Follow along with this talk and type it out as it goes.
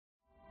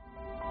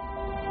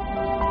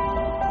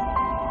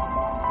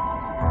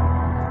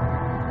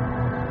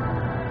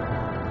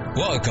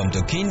Welcome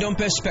to Kingdom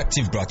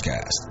Perspective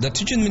Broadcast, the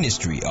teaching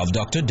ministry of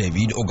Dr.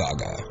 David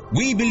Ogaga.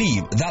 We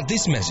believe that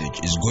this message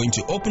is going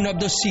to open up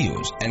the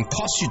seals and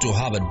cause you to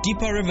have a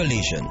deeper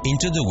revelation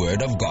into the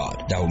Word of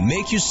God that will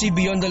make you see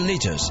beyond the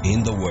letters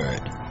in the Word.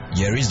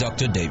 Here is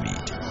Dr.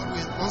 David.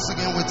 Once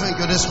again, we thank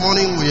you this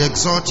morning. We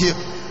exhort you.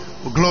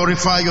 We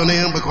glorify your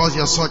name because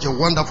you are such a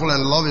wonderful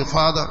and loving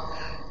Father.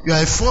 You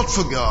are a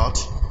faithful God.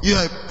 You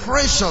are a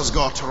precious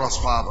God to us,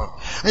 Father.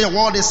 And your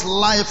word is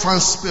life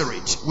and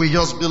spirit. We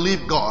just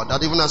believe, God,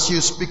 that even as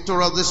you speak to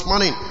us this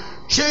morning,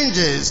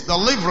 changes,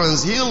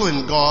 deliverance,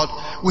 healing, God,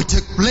 will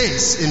take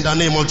place in the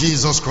name of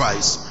Jesus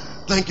Christ.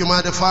 Thank you,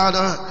 mighty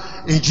Father.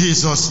 In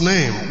Jesus'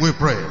 name we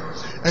pray.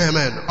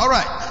 Amen. All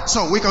right.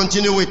 So we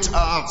continue with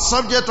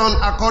subject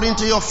on according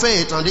to your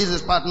faith. And this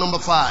is part number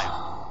 5.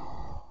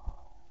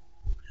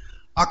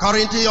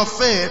 According to your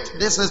faith,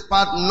 this is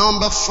part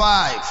number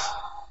 5.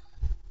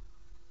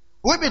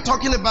 We'll be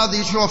talking about the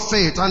issue of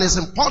faith, and it's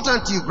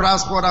important you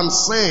grasp what I'm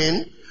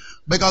saying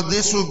because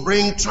this will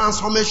bring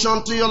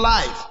transformation to your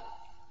life.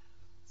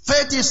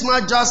 Faith is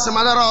not just a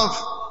matter of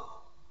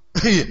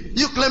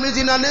you claim it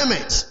in a name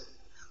it.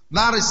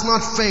 That is not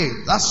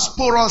faith. That's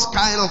spurious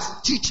kind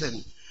of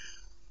teaching.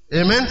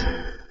 Amen.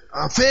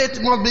 Faith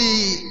must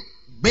be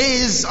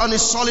based on a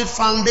solid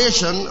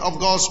foundation of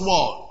God's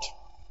word.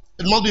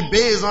 It must be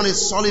based on a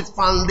solid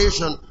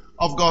foundation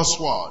of God's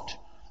word.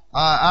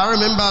 I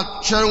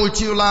remember sharing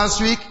with you last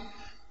week,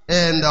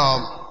 and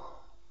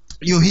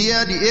you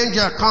hear the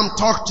angel come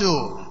talk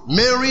to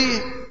Mary,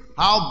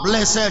 how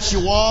blessed she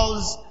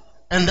was,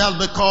 and that's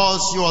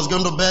because she was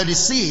going to bear the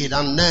seed.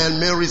 And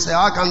then Mary said,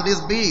 how can this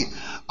be?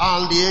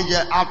 And the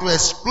angel had to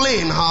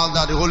explain how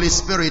that the Holy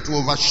Spirit will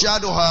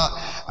overshadow her,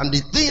 and the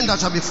thing that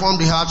shall be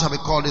formed in her shall be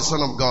called the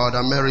Son of God.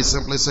 And Mary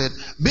simply said,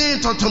 be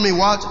it unto me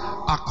what?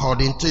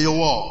 According to your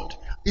word.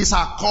 It's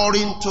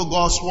according to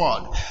God's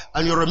word.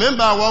 And you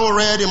remember what we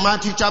read in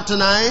Matthew chapter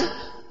 9,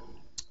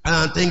 and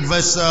I think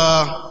verse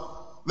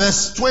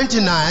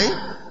 29.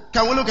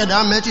 Can we look at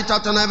that? Matthew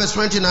chapter 9 verse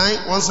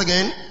 29 once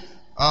again.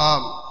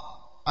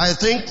 I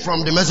think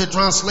from the Message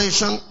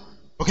translation.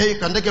 Okay, you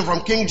can take it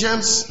from King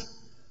James.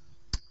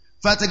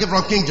 If I take it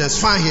from King James,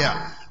 fine here.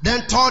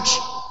 Then touch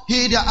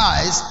he their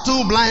eyes.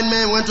 2 blind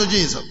men went to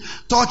Jesus.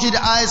 Touch he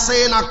the eyes,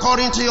 saying,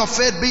 according to your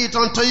faith be it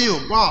unto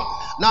you.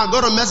 Now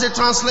go to Message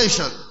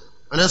translation.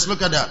 And let's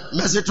look at that.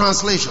 Message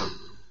translation.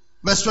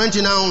 Verse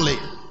 29 only.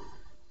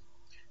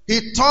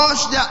 He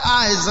touched their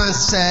eyes and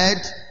said,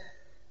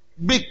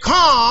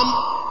 become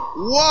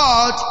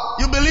what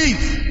you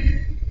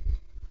believe.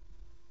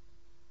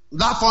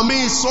 That for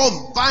me is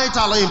so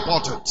vitally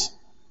important.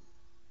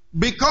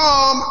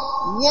 Become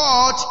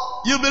what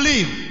you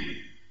believe.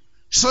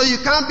 So you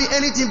can't be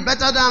anything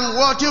better than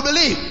what you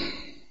believe.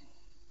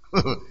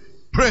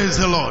 Praise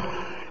the Lord.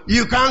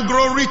 You can't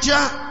grow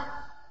richer.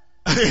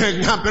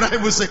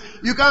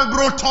 You can't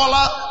grow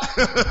taller.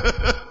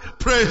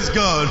 Praise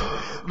God.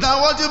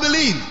 That's what you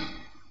believe.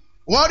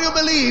 What you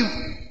believe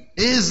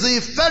is the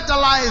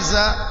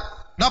fertilizer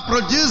that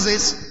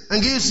produces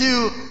and gives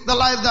you the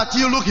life that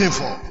you're looking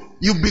for.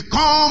 You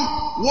become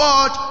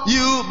what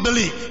you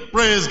believe.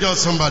 Praise God,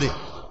 somebody.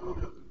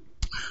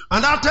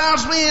 And that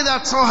tells me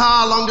that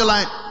somehow along the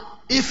line,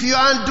 if you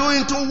aren't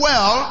doing too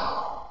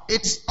well,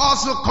 it's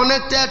also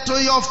connected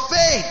to your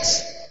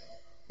faith.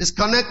 It's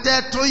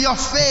connected to your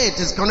faith.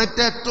 It's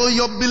connected to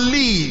your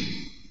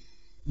belief.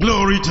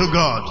 Glory to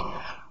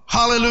God.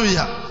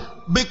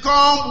 Hallelujah.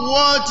 Become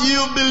what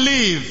you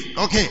believe.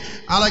 Okay.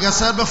 And like I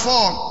said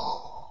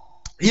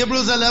before,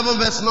 Hebrews 11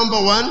 verse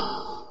number 1.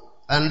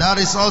 And that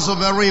is also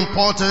very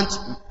important.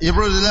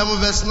 Hebrews 11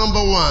 verse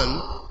number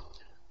 1.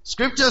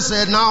 Scripture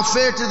said, now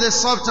faith is the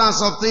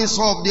substance of things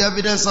hoped, the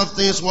evidence of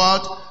things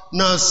what?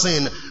 No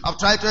sin. I've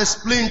tried to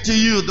explain to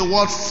you the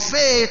word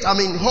faith,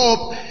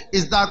 hope,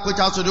 is that which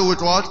has to do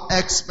with what?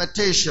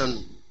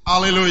 Expectation.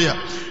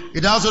 Hallelujah.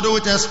 It has to do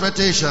with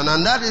expectation,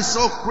 and that is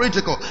so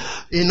critical.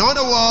 In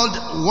other words,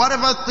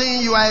 whatever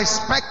thing you are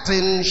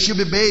expecting should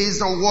be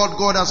based on what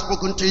God has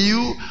spoken to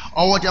you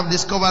or what you have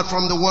discovered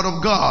from the Word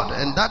of God.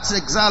 And that's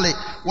exactly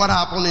what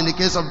happened in the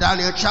case of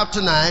Daniel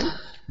chapter 9.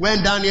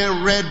 When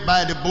Daniel read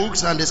by the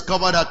books and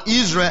discovered that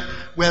Israel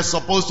were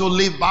supposed to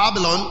leave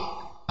Babylon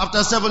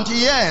after 70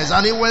 years,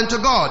 and he went to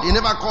God. He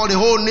never called the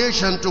whole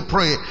nation to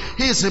pray.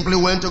 He simply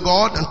went to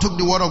God and took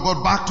the word of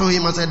God back to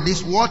him and said, this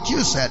is what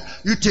you said.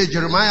 You tell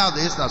Jeremiah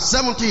this, that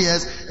 70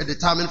 years is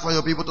determined for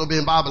your people to be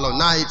in Babylon.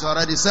 Now it's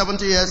already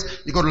 70 years,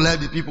 you got to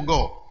let the people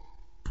go.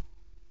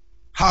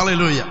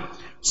 Hallelujah.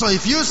 So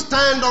if you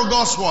stand on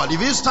God's word,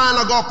 if you stand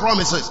on God's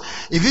promises,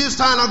 if you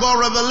stand on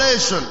God's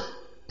revelation,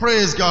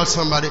 praise God,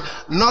 somebody.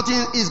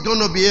 Nothing is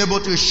going to be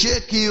able to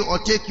shake you or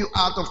take you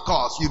out of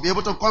course. You'll be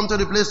able to come to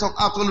the place of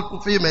absolute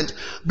fulfillment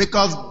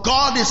because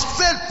God is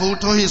faithful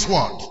to His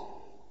word.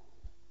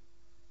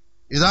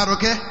 Is that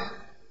okay?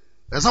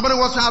 And somebody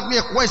wants to ask me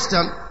a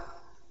question.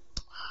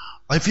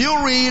 If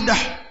you read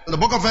in the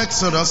book of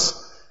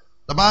Exodus,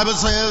 the Bible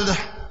said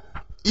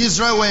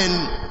Israel were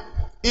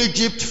in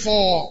Egypt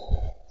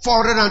for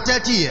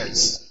 430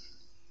 years.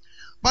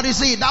 But you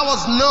see, that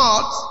was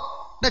not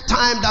the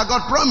time that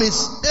God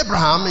promised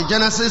Abraham in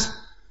Genesis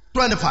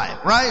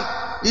 25,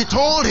 right? He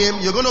told him,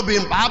 you're going to be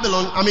in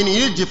in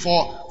Egypt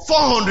for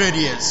 400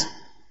 years.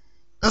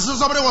 And so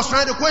somebody was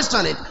trying to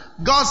question it.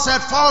 God said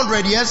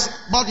 400 years,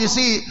 but you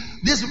see,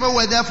 these people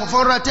were there for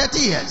 430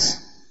 years.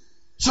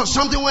 So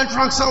something went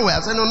wrong somewhere. I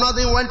said, no,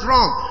 nothing went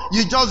wrong.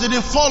 You just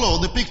didn't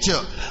follow the picture.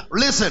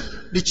 Listen,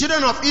 the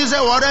children of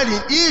Israel were already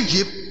in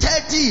Egypt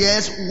 30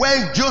 years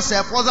when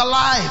Joseph was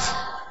alive.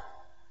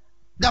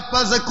 The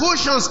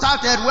persecution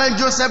started when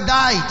Joseph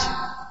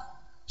died.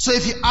 So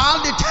if you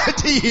add the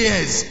 30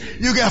 years,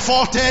 you get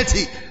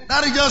 430.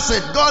 That is just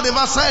it. God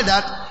never said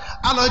that.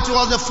 And it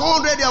was the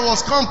 400 that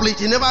was complete.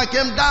 He never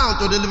came down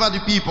to deliver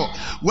the people.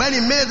 When he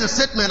made the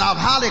statement, I've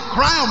had a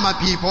cry on my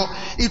people,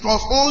 it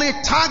was only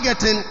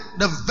targeting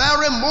the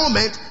very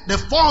moment, the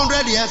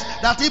 400 years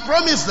that he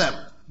promised them.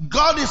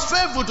 God is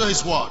faithful to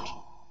his word.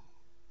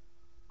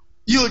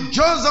 You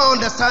just don't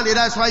understand it.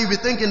 That's why you be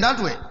thinking that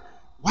way.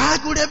 Why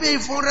could there be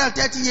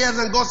 430 years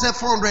and God said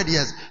 400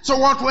 years? So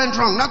what went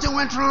wrong? Nothing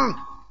went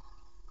wrong.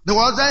 There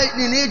was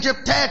in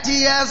Egypt 30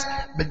 years,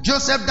 but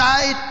Joseph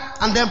died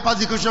and then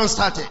persecution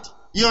started.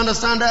 You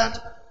understand that?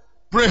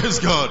 Praise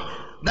God.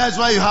 That's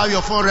why you have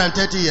your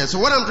 430 years. So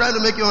what I'm trying to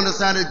make you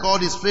understand is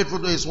God is faithful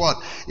to his word.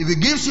 If he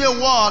gives you a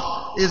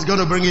word, he's going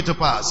to bring it to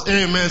pass.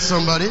 Amen,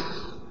 somebody.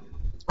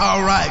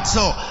 All right.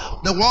 So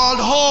the word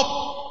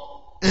hope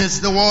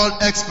is the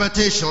word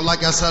expectation,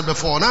 like I said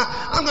before. Now,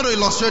 I'm going to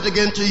illustrate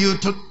again to you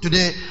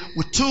today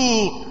with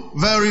two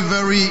very,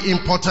 very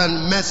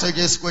important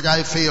messages which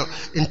I feel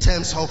in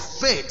terms of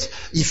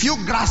faith. If you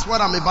grasp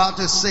what I'm about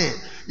to say,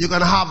 you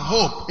can have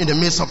hope in the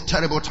midst of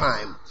terrible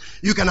time.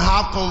 You can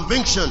have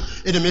conviction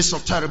in the midst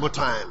of terrible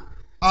time.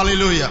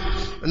 Hallelujah.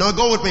 Now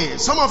go with me.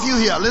 Some of you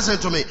here, listen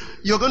to me.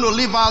 You're going to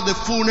live out the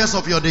fullness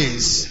of your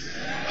days.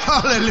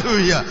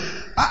 Hallelujah.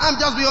 I'm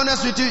just being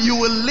honest with you. You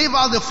will live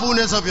out the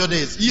fullness of your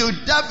days. You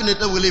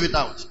definitely will live it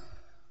out.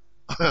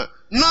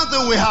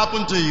 Nothing will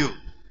happen to you.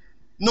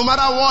 No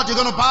matter what you're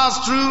going to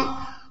pass through,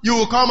 you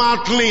will come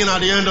out clean at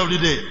the end of the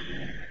day.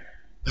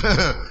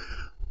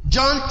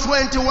 John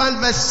 21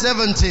 verse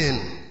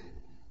 17.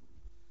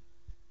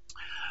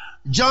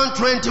 John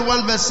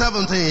 21 verse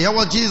 17. Here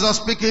was Jesus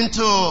speaking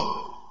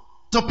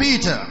to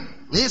Peter.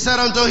 He said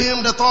unto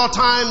him the third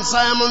time,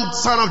 Simon,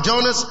 son of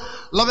Jonas,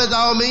 lovest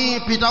thou me?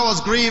 Peter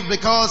was grieved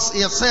because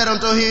he had said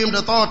unto him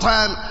the third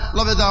time,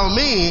 lovest thou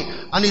me?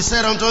 And he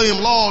said unto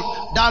him,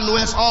 Lord, thou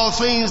knowest all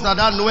things, that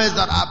thou knowest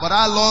but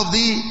I love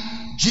thee.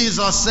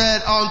 Jesus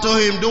said unto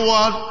him, do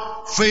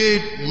what?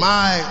 Feed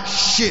my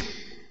sheep.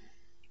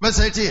 Verse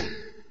 18.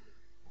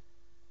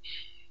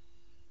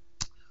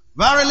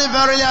 Verily,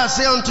 verily, I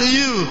say unto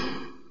you,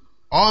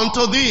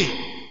 unto thee,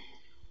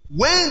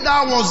 when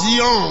thou was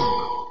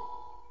young,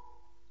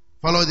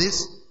 follow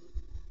this,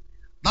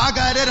 thou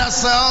guided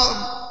thyself,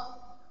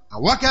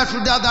 and workest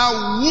through that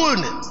thou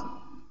wouldn't.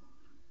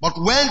 But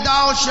when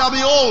thou shalt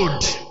be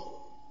old,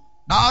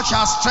 thou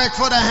shalt stretch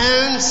forth thy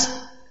hands,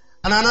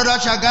 and another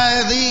shall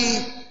guide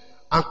thee,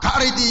 and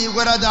carry thee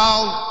whither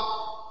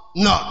thou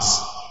not.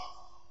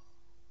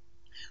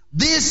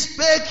 This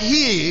spake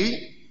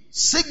he,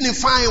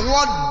 signifying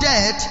what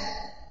death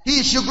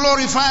he should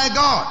glorify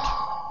God.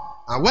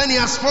 And when he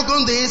had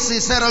spoken this, he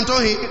said unto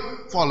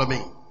him, follow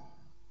me.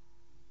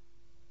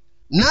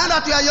 Now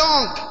that you are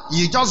young,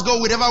 you just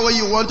go whichever way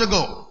you want to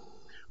go.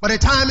 But the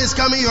time is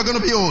coming, you're going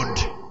to be old.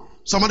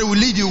 Somebody will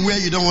lead you where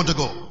you don't want to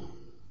go.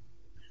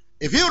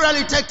 If you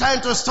really take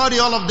time to study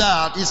all of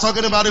that, he's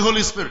talking about the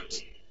Holy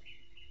Spirit.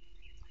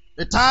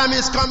 The time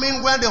is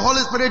coming when the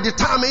Holy Spirit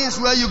determines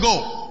where you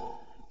go.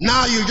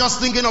 Now you're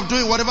just thinking of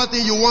doing whatever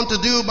thing you want to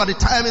do, but the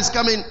time is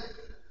coming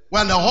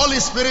when the Holy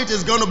Spirit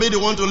is going to be the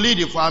one to lead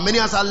you. For many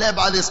as are led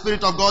by the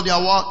Spirit of God, they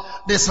are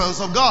what? The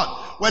sons of God.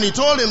 When he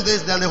told him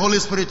this, then the Holy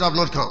Spirit have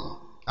not come.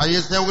 Are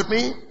you there with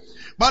me?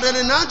 But in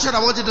the natural,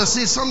 I want you to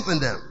see something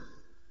there.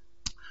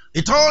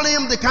 He told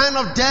him the kind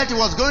of death he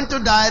was going to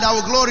die that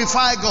will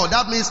glorify God.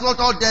 That means not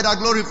all death that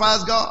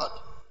glorifies God.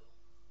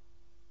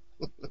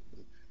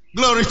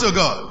 Glory to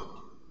God.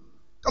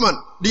 Come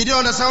on. Did you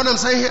understand what I'm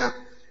saying here?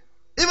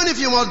 Even if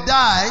you must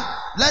die,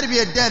 let it be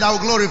a death that will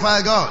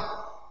glorify God.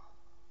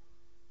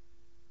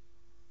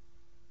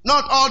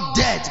 Not all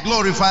death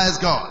glorifies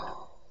God.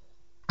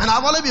 And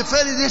I've only been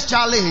facing this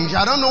challenge.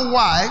 I don't know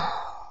why.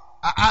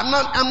 I'm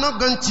not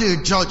going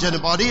to judge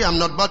anybody. I'm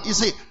not. But you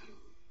see,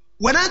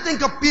 when I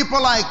think of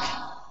people like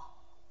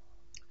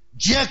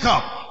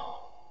Jacob,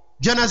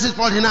 Genesis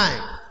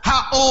 49,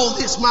 how old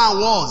this man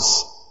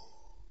was,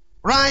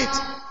 right?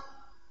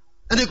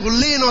 And he could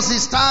lean on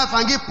his staff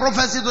and give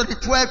prophecy to the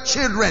 12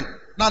 children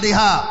that he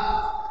had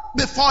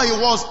before he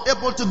was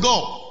able to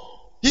go.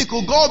 He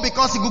could go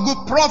because he could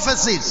give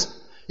prophecies.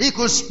 He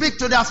could speak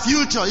to their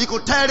future. He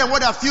could tell them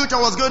what their future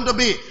was going to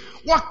be.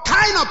 What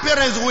kind of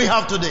parents do we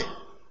have today?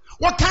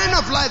 What kind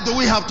of life do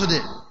we have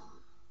today?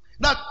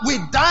 That we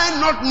die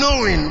not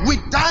knowing, we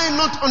die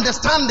not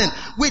understanding,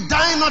 we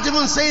die not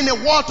even saying a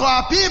word to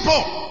our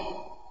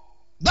people.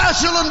 That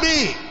shouldn't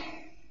be.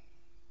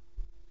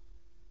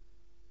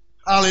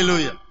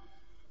 Hallelujah.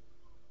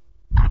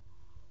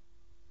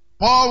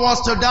 Paul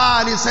was to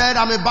die and he said,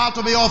 I'm about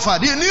to be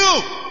offered. He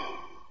knew.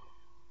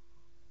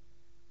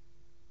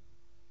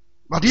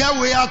 But here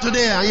we are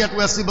today and yet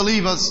we're still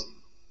believers.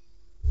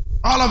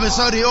 All of a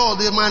sudden, oh,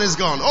 the man is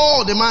gone.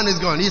 Oh, the man is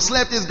gone. He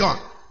slept, he's gone.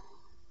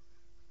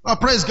 Oh,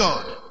 praise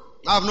God.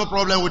 I have no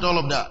problem with all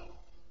of that.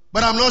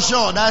 But I'm not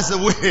sure that's the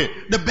way,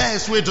 the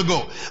best way to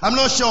go. I'm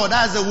not sure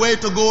that's the way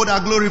to go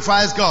that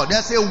glorifies God.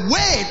 There's a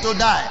way to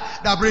die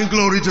that brings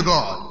glory to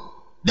God.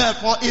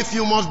 Therefore, if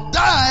you must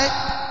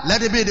die,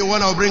 let it be the one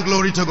that will bring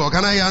glory to God.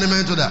 Can I hear an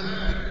amen to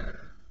that?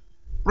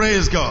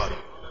 Praise God.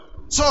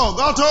 So,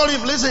 God told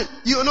him, listen,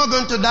 you're not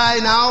going to die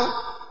now.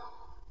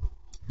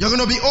 You're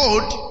going to be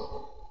old.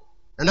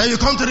 And then you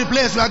come to the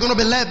place where you're going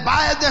to be led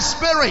by the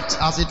Spirit,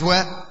 as it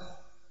were.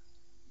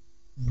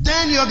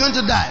 Then you're going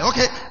to die.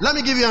 Okay, let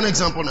me give you an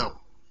example now.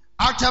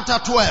 Acts chapter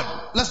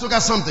 12. Let's look at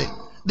something.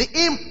 The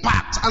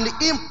impact and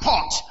the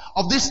import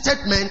of this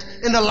statement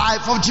in the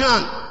life of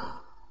John.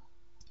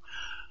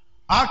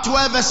 Acts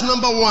 12 verse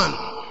number 1.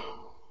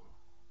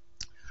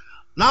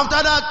 Now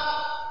after that,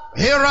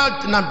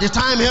 Herod, at the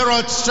time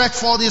Herod stretched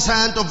forth his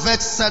hand to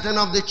vex certain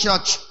of the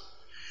church.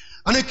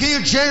 And he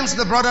killed James,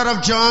 the brother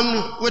of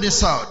John, with a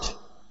sword.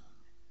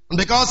 And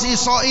because he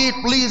saw it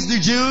pleased the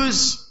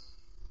Jews,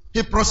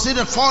 he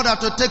proceeded further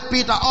to take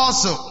Peter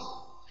also.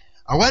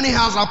 And when he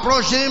has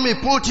approached him, he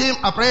put him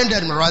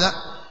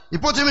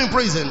in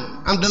prison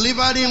and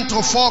delivered him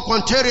to 4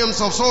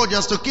 quinteriums of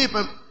soldiers to keep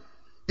him,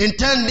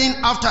 intending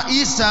after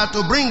Easter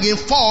to bring him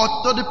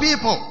forth to the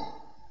people.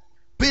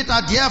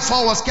 Peter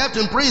therefore was kept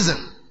in prison.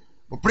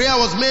 But prayer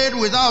was made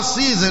without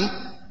ceasing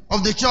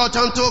of the church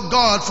unto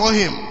God for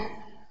him.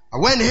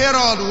 And when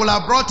Herod would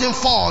have brought him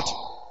forth,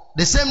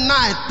 the same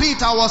night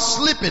Peter was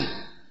sleeping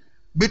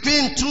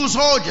between 2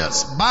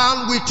 soldiers,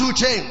 bound with 2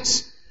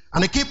 chains.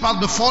 And the keeper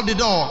before the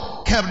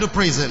door kept the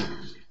prison.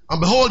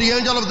 And behold, the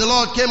angel of the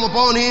Lord came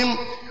upon him,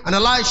 and the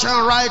light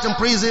shone right in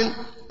prison.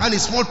 And he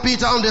smote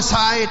Peter on the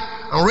side,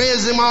 and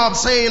raised him up,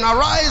 saying,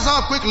 Arise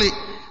up quickly.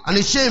 And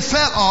his chain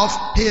fell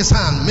off his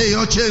hand. May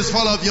your chains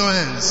fall off your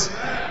hands.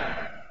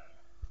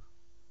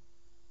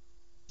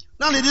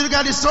 Now, did you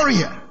get the story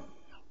here?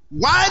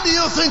 Why do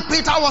you think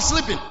Peter was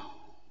sleeping?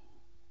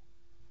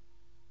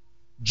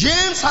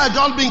 James had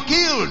just been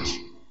killed.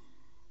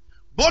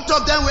 Both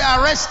of them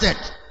were arrested.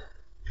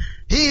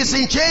 He is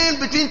in chains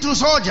between 2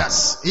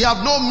 soldiers. He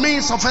has no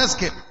means of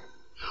escape.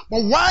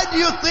 But why do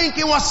you think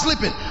he was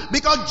sleeping?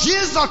 Because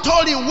Jesus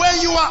told him,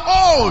 when you are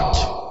old.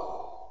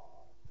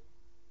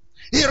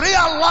 He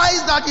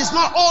realized that he's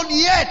not old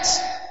yet.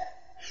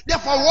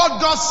 Therefore,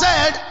 what God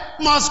said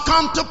must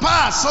come to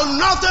pass. So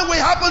nothing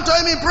will happen to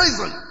him in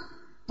prison.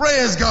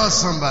 Praise God,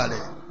 somebody.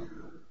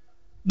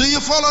 Do you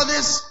follow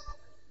this?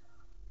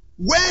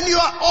 When you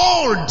are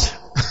old,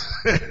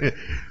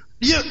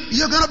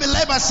 you're going to be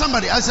led by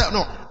somebody. I said,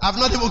 no, I've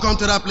not even come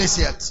to that place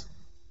yet.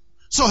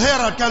 So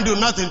Herod can do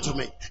nothing to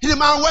me. The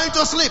man went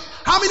to sleep.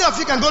 How many of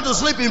you can go to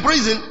sleep in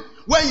prison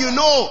when you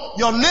know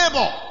your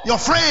neighbor, your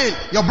friend,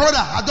 your brother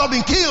had not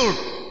been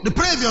killed the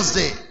previous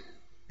day?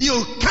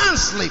 You can't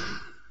sleep.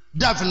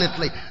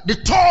 Definitely. The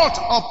thought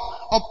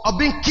of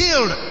being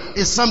killed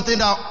is something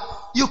that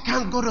you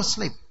can't go to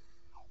sleep.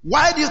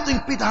 Why do you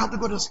think Peter had to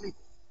go to sleep?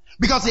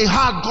 Because he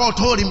had God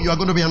told him, you are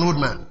going to be an old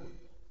man.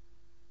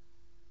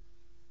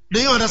 Do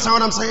you understand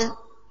what I'm saying?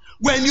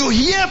 When you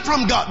hear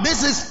from God,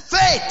 this is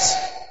faith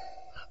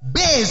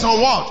based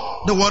on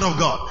what? The word of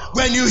God.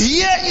 When you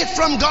hear it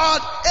from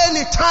God,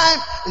 anytime,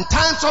 in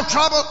times of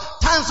trouble,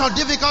 times of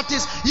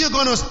difficulties, you're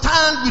going to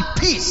stand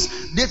with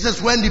peace. This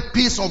is when the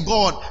peace of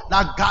God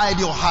that guide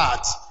your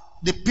heart,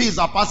 the peace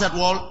that passeth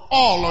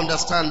all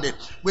understanding,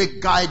 will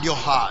guide your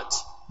heart.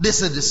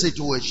 This is the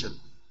situation.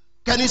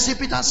 Can you see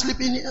Peter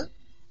sleeping here?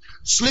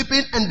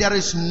 Sleeping, and there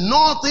is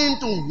nothing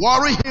to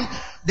worry him.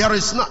 There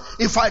is not.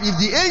 In fact, if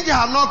the angel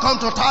had not come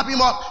to tap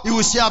him up, he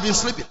would still have been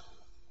sleeping.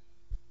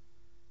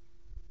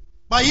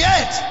 But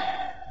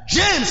yet,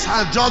 James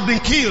had just been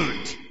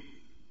killed.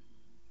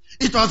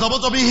 It was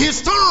about to be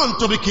his turn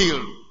to be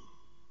killed.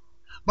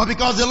 But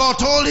because the Lord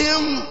told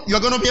him,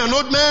 you're going to be an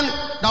old man,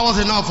 that was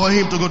enough for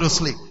him to go to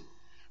sleep.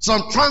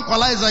 Some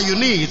tranquilizer you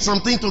need,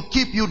 something to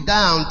keep you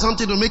down,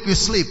 something to make you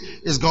sleep,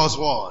 is God's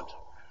word.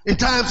 In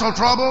times of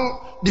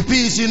trouble, the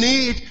peace you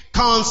need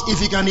comes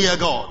if you can hear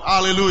God.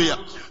 Hallelujah.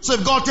 So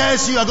if God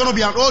tells you you're going to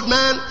be an old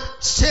man,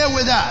 stay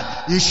with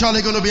that. You're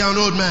surely going to be an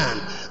old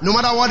man. No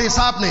matter what is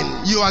happening,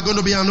 you are going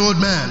to be an old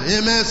man.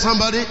 Amen,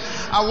 somebody?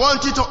 I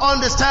want you to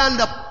understand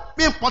the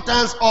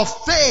importance of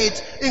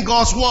faith in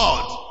God's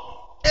word.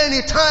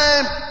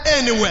 Anytime,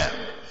 anywhere.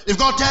 If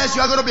God tells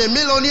you you're going to be a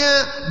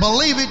millionaire,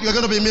 believe it, you're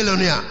going to be a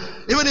millionaire.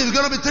 Even if it's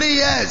going to be 3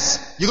 years,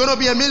 you're going to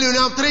be a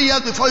millionaire 3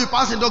 years before you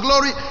pass into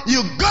glory,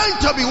 you're going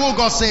to be who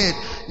God said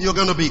you're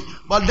going to be.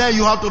 But then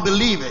you have to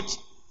believe it.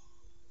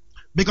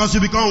 Because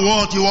you become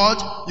what?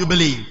 You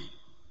believe.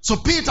 So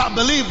Peter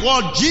believed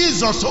what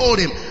Jesus told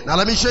him. Now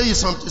let me show you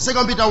something.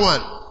 2 Peter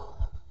 1.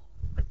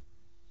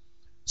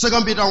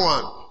 2 Peter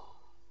 1.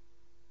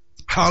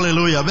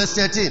 Hallelujah. Verse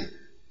 13.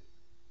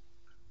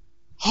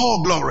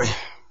 Oh, glory.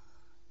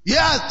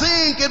 Yeah, I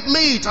think it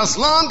meet as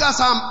long as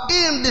I'm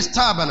in this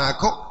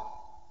tabernacle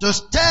to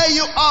stir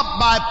you up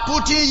by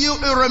putting you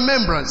in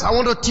remembrance. I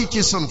want to teach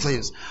you some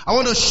things. I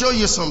want to show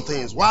you some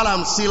things while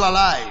I'm still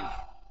alive.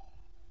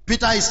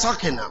 Peter is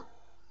talking now.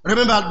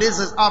 Remember, this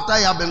is after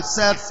he had been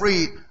set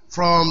free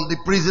from the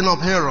prison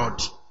of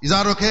Herod. Is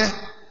that okay?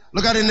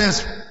 Look at the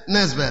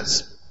next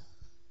verse.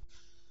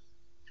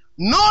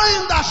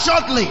 Knowing that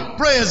shortly,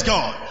 praise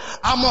God,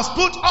 I must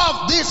put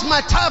off this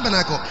my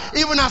tabernacle,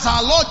 even as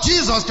our Lord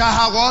Jesus Christ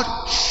had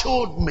what?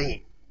 Showed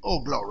me.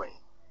 Oh, glory.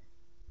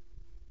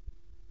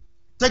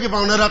 Take it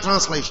from another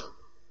translation.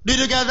 Did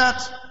you get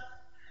that?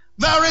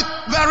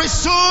 Very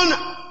soon,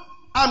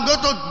 I'm going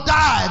to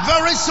die.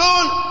 Very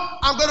soon,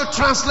 I'm going to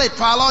translate.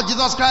 For our Lord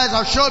Jesus Christ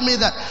has showed me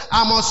that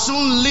I must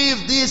soon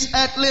live this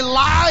earthly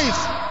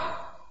life.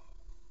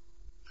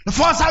 The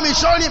first time he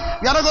showed him,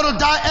 we are not going to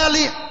die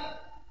early.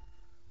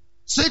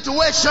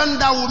 Situation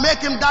that will make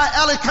him die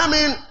early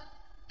coming.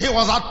 He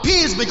was at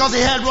peace because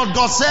he heard what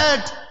God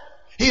said.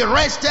 He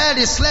rested,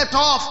 he slept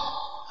off.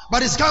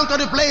 But he's come to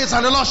the place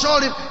and the Lord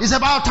showed him, it's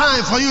about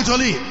time for you to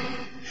leave.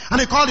 And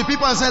he called the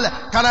people and said,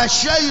 can I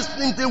share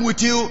something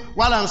with you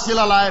while I'm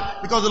still alive?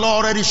 Because the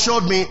Lord already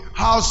showed me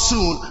how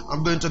soon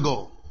I'm going to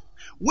go.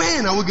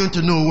 When are we going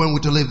to know when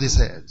we're to leave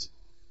this earth?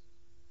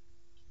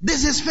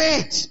 This is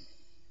faith.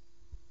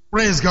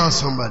 Praise God,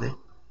 somebody.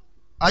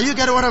 Are you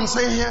getting what I'm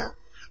saying here?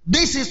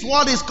 This is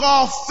what is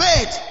called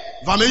faith.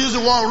 If I may use the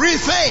word real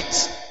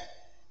faith.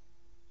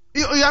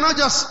 You are not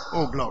just,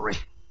 oh glory.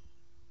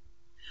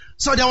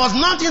 So there was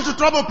nothing to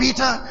trouble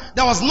Peter.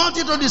 There was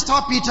nothing to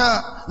disturb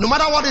Peter. No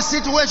matter what the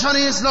situation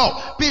is, no.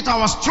 Peter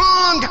was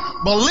strong,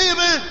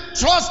 believing,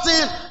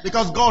 trusting,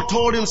 because God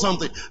told him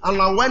something.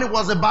 And when he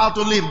was about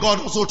to leave, God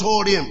also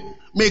told him,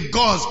 may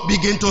God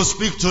begin to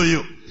speak to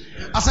you.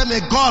 I said, may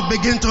God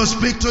begin to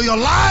speak to your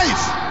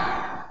life.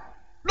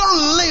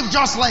 Don't live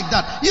just like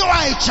that. You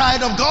are a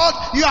child of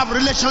God. You have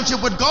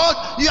relationship with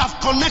God. You have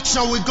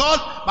connection with God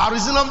by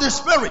reason of the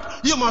Spirit.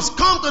 You must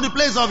come to the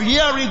place of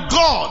hearing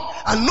God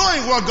and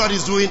knowing what God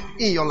is doing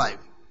in your life.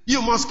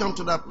 You must come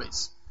to that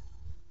place.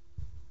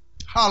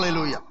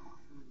 Hallelujah.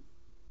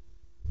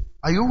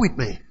 Are you with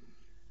me?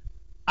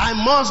 I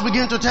must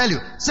begin to tell you.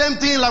 Same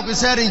thing like we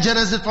said in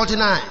Genesis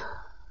 49.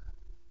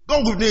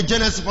 Go with me,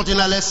 Genesis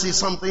 49. Let's see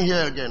something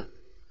here again.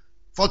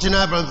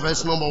 49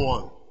 verse number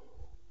 1.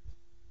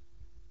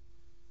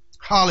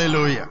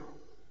 Hallelujah.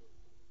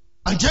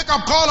 And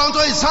Jacob called unto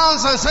his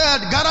sons and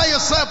said, gather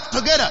yourself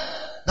together,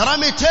 that I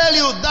may tell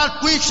you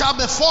that which shall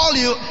befall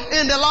you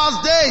in the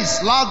last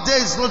days. Last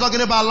days, not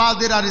talking about last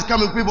day that is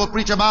coming, people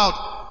preach about.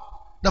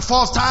 The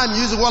first time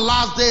you use the word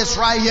last days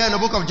right here in the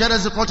book of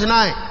Genesis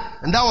 49.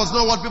 And that was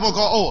not what people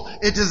call, oh,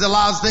 it is the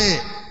last day.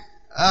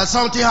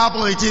 Something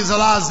happened, it is the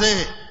last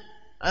day.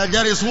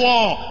 There is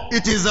war,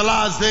 it is the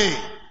last day.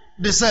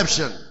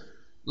 Deception.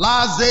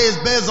 Last day is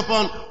based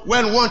upon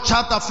when one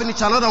chapter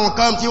finished, another one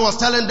comes. He was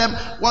telling them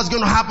what's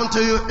going to happen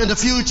to you in the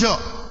future,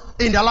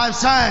 in their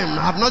lifetime.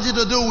 Have nothing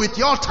to do with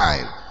your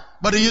time.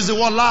 But he used the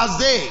word last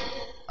day.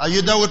 Are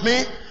you there with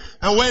me?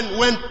 And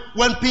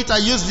when Peter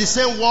used the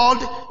same word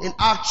in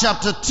Acts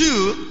chapter 2,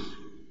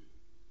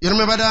 you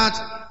remember that?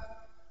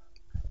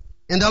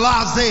 In the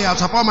last day, I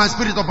shall pour my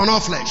spirit upon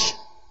all flesh.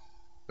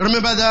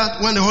 Remember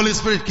that? When the Holy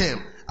Spirit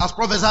came, as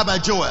prophesied by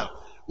Joel.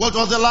 What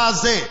was the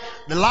last day?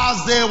 The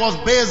last day was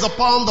based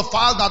upon the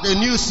fact that a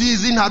new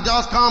season had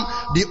just come.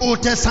 The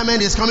Old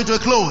Testament is coming to a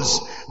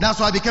close. That's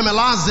why it became a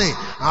last day.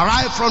 And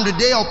right from the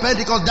day of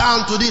Pentecost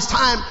down to this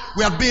time,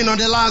 we have been on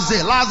the last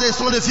day. Last day is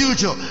not the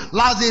future.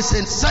 Last day is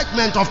a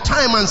segment of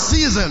time and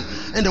season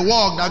in the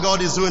work that God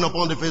is doing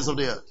upon the face of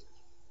the earth.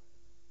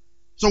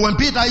 So when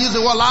Peter used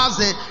the word last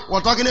day,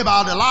 we're talking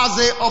about the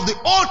last day of the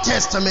Old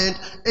Testament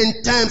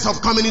in terms of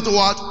coming into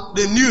what?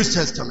 The New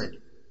Testament.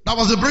 That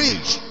was the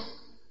bridge.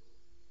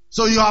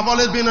 So you have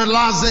always been on the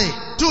last day.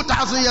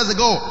 2,000 years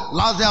ago,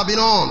 last day have been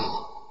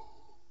on.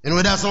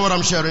 Anyway, that's not what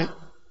I'm sharing.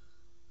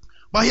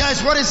 But here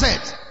is what he said.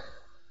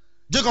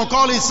 Jacob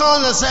called his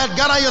sons and said,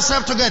 gather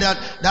yourself together,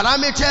 that I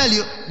may tell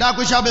you that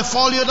which shall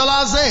befall you the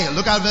last day.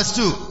 Look at verse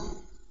 2.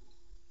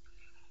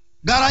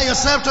 Gather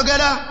yourself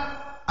together,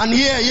 and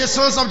hear, ye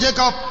sons of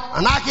Jacob,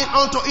 and hearken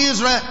unto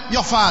Israel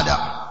your father.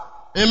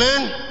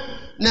 Amen?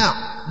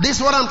 Now, this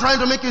is what I'm trying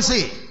to make you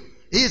see.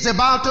 He is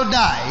about to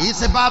die. He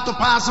is about to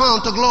pass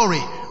on to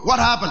glory. What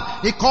happened?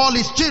 He called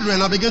his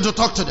children and began to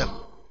talk to them.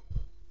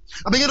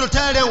 I began to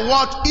tell them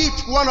what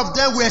each one of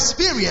them will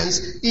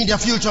experience in their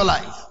future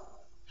life.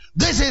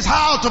 This is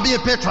how to be a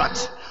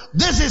patriot.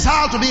 This is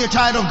how to be a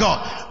child of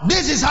God.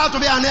 This is how to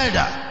be an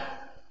elder.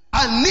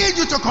 I need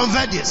you to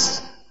convert this.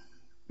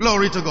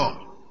 Glory to God.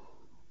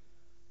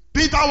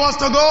 Peter was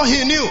to go,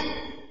 he knew.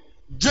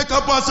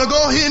 Jacob was to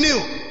go, he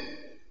knew.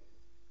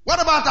 What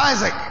about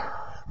Isaac?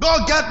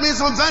 Go get me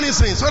some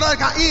venison so that I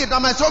can eat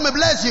and my soul may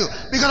bless you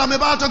because I'm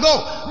about to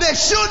go. They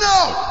should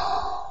know.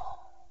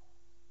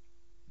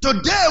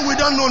 Today we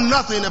don't know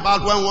nothing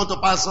about when we want to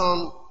pass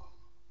on.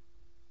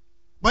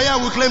 But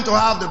yeah, we claim to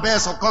have the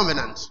best of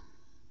covenants.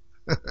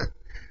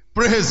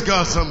 Praise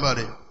God,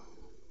 somebody.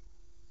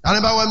 I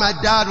remember when my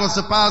dad was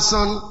a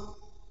person,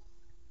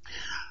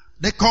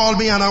 they called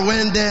me and I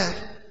went there.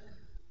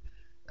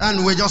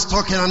 And we're just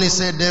talking and he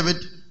said, David,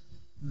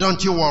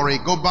 don't you worry.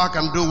 Go back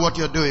and do what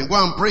you're doing. Go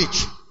and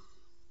preach.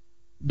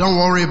 Don't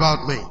worry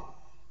about me.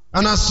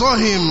 And I saw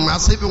him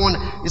as if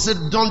he said,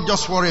 don't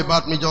just worry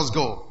about me, just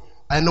go.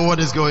 I know what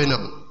is going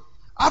on.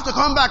 I have to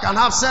come back and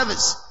have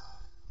service.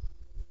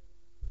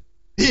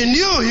 He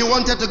knew he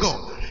wanted to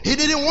go. He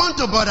didn't want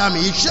to bother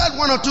me. He shared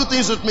one or two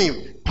things with me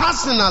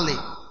personally.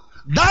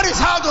 That is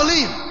how to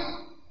live.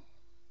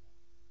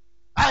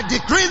 I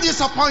decree this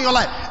upon your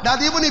life,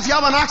 that even if you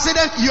have an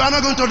accident, you are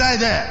not going to die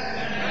there.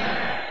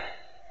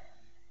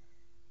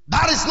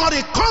 That is not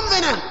a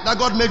covenant that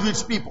God made with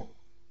his people.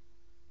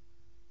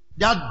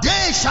 Their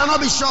day shall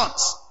not be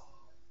short.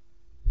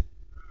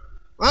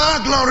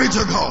 Ah, glory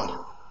to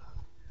God.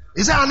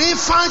 He said, an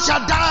infant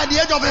shall die at the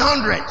age of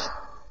 100.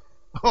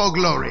 Oh,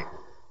 glory.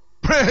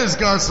 Praise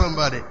God,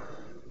 somebody.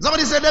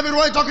 Somebody said, David,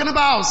 what are you talking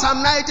about?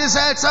 Psalm 90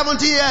 said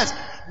 70 years.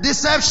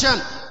 Deception.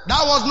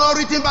 That was not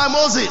written by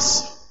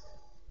Moses.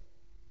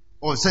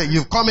 Oh, say,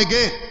 you've come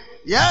again.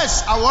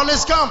 Yes, I will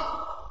always come.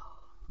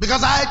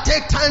 Because I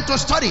take time to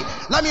study.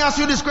 Let me ask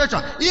you this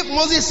question. If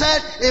Moses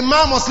said a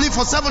man must live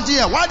for 70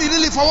 years, why did he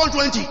live for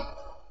 120?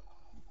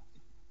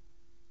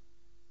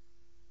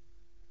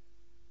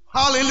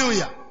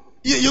 Hallelujah.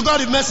 You got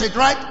the message,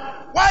 right?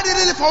 Why did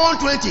he live for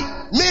 120?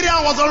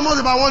 Miriam was almost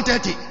about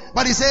 130.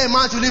 But he said a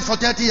man should live for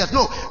 30 years.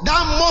 No,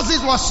 that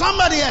Moses was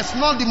somebody else,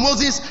 not the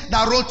Moses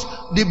that wrote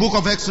the book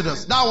of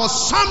Exodus. That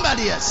was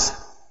somebody else.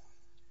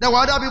 There were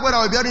other people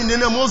that were bearing the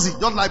name Moses,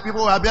 just like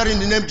people were bearing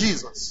the name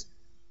Jesus.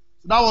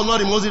 So that was not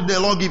the Moses, the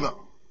lawgiver.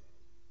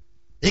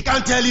 He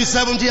can't tell you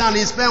 70 and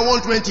he spent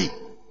 120.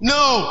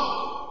 No.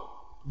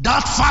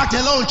 That fact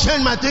alone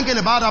changed my thinking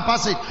about that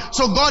passage.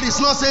 So God is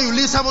not saying you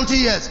live 70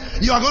 years.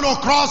 You are going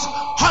to cross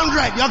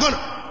 100. You are going to,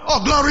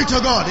 oh, glory to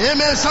God.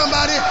 Amen,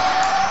 somebody.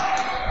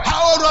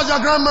 How old was your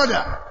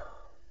grandmother?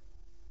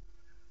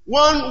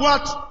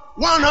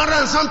 100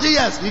 and something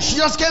years. She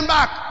just came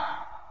back.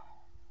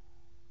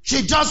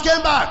 She just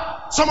came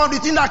back. Some of the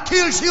thing that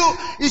kills you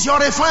is your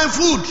refined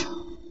food.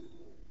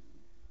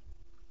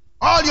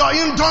 All your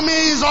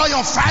indomies, all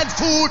your fried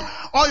food,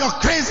 all your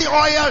crazy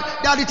oil,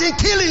 they are the thing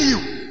killing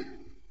you.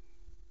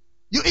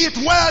 You eat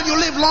well, you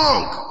live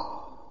long.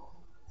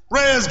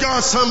 Praise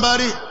God,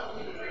 somebody.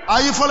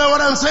 Are you following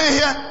what I'm saying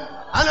here?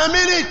 And I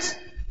mean it.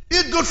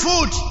 Eat good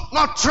food,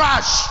 not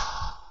trash.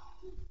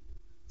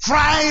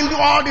 Frying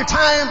all the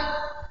time.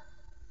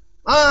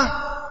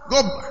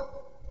 Go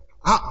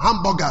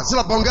hamburgers.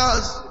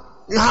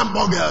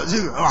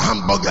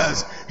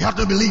 Hamburgers. You have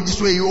to believe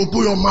this way. You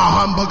open your mouth,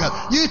 hamburgers.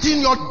 You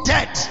eating your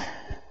death.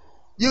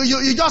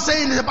 You just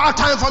saying it's about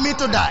time for me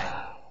to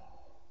die.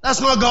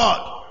 That's not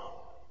God.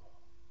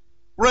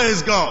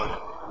 Praise God.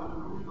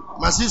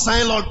 My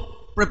sister-in-law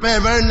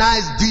prepared a very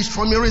nice dish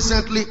for me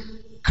recently.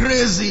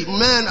 Crazy,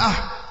 man.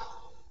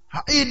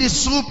 I eat the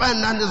soup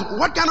and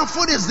what kind of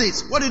food is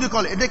this? What did you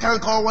call it? They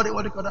can't call what do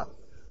you call that?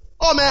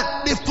 Oh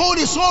man, the food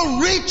is so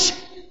rich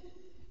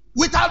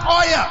without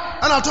oil.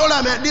 And I told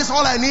her, man, this is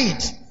all I need.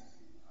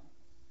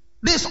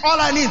 This is all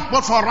I need.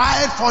 But for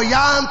rice, for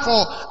yam,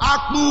 for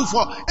akpu,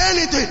 for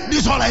anything,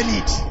 this is all I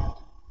need.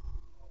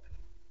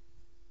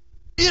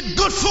 Eat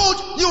good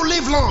food, you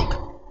live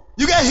long.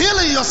 You get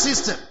healing in your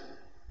system.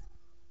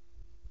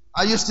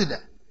 Are you still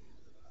there?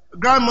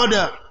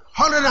 Grandmother,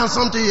 100 and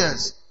something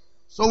years.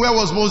 So where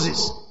was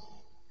Moses?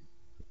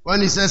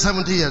 When he said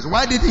 70 years.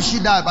 Why did she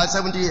die by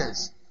 70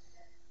 years?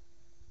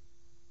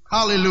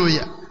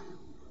 Hallelujah.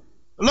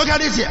 Look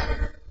at it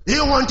here. He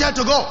wanted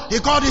to go. He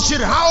called his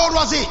children. How old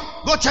was he?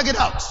 Go check it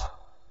out.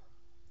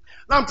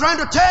 Now I'm trying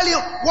to tell you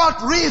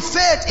what real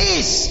faith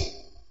is.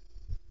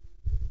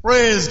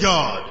 Praise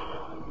God.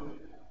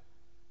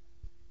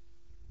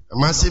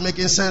 Am I still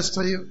making sense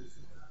to you?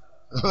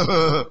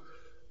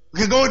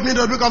 Okay, go with me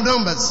to the book of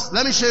Numbers.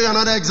 Let me show you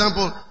another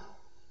example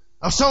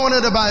of someone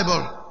in the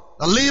Bible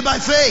that live by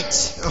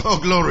faith. Oh,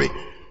 glory.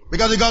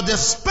 Because he got the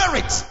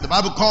spirit. The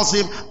Bible calls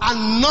him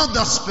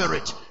another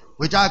spirit,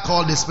 which I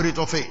call the spirit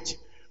of faith.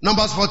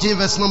 Numbers 14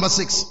 verse number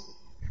 6.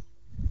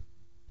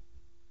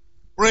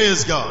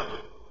 Praise God.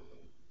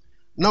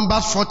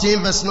 Numbers 14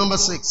 verse number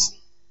 6.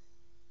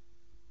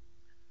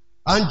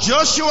 And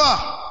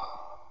Joshua,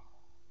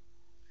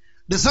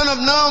 the son of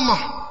Nun,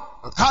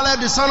 and Caleb,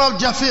 the son of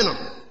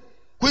Jephunneh,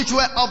 which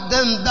were of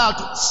them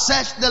that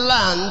searched the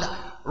land,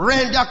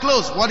 rent their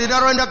clothes. What did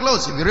they rent their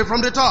clothes? If you read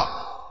from the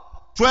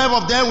top,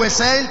 12 of them were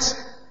sent,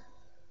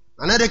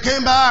 and then they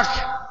came back.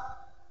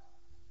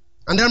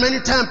 And then many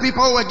times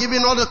people were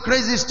giving all the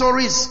crazy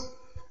stories,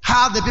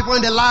 how the people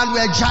in the land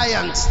were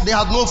giants. They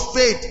had no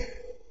faith.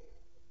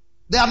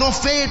 They had no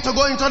faith to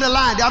go into the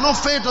land. They had no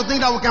faith to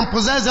think that we can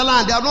possess the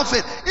land. They had no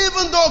faith.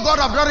 Even though God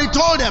had already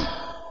told them.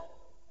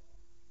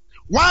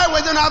 Why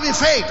were they not having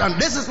faith? And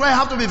this is where you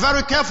have to be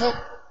very careful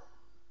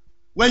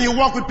when you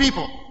walk with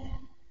people.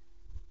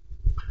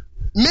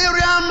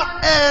 Miriam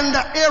and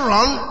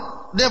Aaron,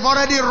 they've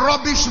already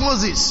rubbished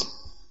Moses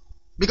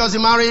because he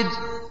married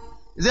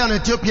Is there an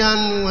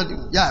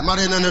Ethiopian? Yeah,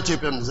 married an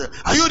Ethiopian.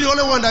 Are you the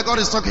only one that God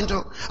is talking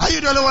to? Are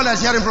you the only one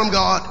that's hearing from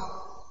God?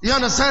 You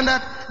understand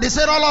that? They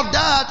said all of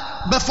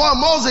that before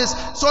Moses.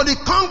 So the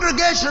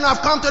congregation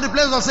have come to the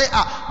place of say,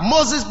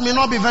 Moses may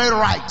not be very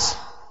right.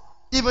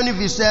 Even if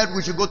he said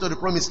we should go to the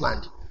promised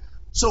land.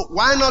 So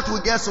why not we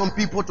get some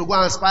people to go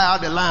and spy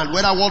out the land,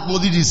 whether what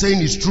Moses is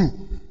saying is true?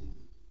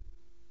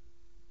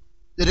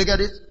 Did you get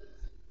it?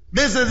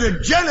 This is the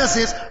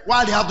genesis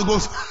why they have to go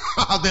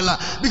out the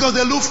land. Because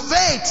they lose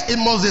faith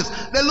in Moses.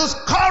 They lose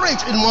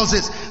courage in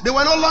Moses. They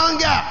were no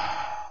longer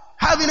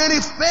having any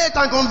faith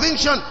and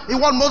conviction in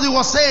what Moses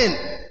was saying.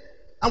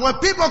 And when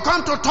people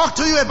come to talk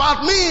to you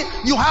about me,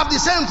 you have the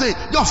same thing.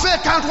 Your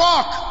faith can't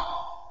work.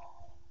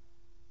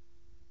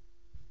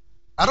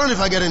 I don't know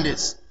if I'm getting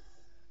this.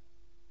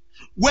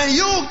 When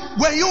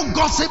you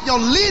gossip your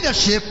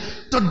leadership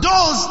to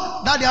those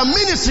that they are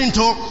ministering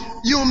to,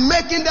 you're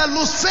making them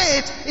lose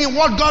faith in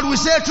what God will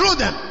say through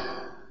them.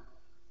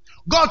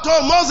 God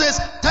told Moses,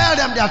 tell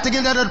them they are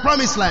taking them to the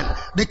promised land.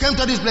 They came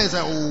to this place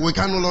and said, we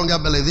can no longer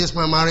believe this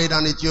man married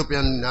an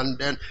Ethiopian, and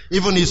then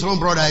even his own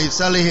brother is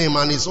telling him,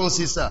 and his own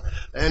sister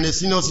and his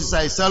senior sister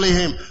is telling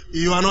him,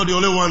 you are not the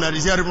only one that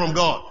is hearing from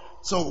God.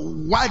 So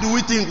why do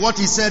we think what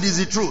he said is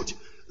the truth?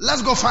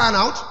 Let's go find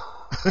out.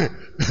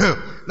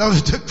 Now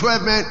we took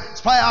 12 men,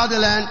 spy out the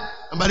land,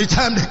 and by the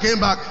time they came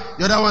back,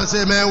 the other one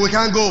said, man, we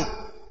can't go.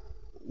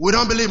 We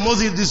don't believe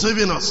Moses is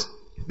deceiving us.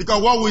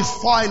 Because what we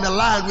saw in the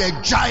land, we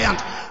were giant.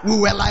 We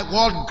were like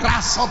what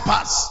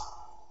grasshoppers.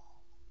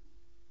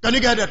 Can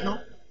you get that now?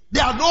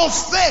 There are no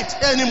faith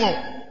anymore.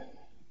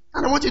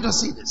 And I want you to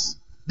see this.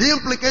 The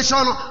implication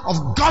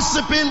of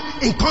gossiping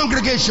in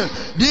congregation.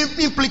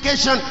 The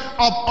implication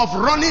of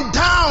running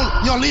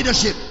down your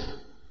leadership.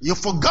 You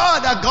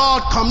forgot that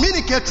God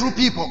communicates through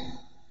people.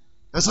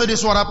 And so this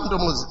is what happened to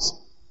Moses.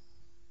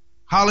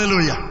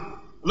 Hallelujah.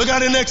 Look at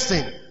the next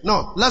thing.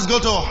 No, let's go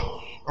to...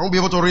 I won't be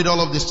able to read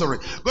all of this story.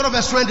 Go to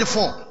verse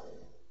 24.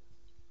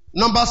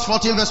 Numbers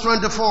 14 verse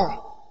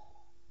 24.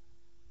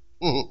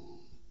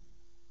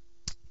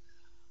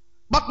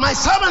 But my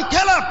servant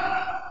Caleb,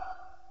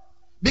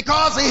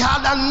 because he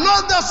had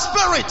another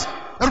spirit,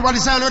 everybody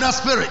say another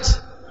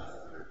spirit,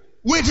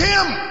 with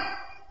him,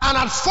 and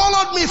had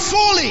followed me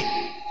fully,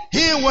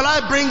 here will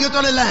I bring you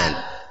to the land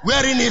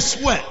wherein he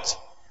sweat,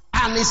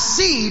 and his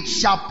seed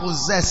shall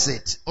possess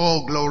it.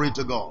 Oh, glory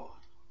to God.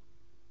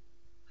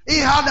 He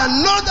had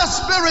another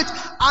spirit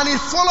and he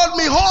followed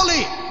me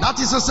wholly. That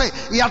is to say,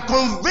 he had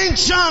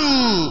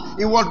conviction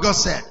in what God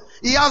said.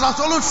 He has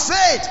absolute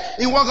faith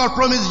in what God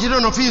promised the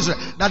children of Israel,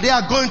 that they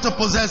are going to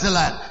possess the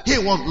land. He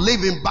was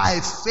living by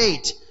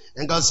faith.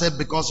 And God said,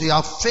 because you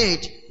have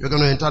faith, you're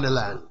going to enter the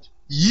land.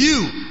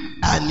 You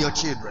and your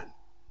children.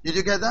 Did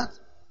you get that?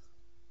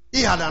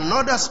 He had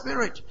another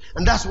spirit.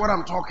 And that's what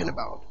I'm talking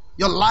about.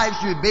 Your life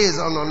should be based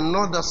on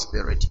another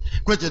spirit,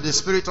 which is the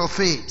spirit of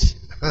faith.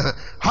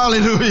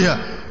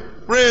 Hallelujah.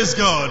 Praise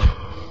God.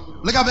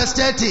 Look at verse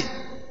 30.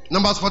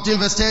 Numbers 14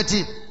 verse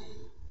 30.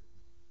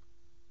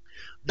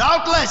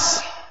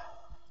 Doubtless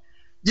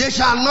ye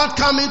shall not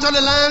come into the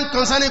land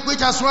concerning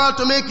which I swore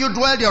to make you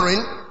dwell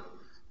therein,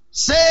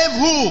 save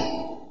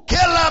who?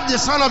 Caleb the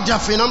son of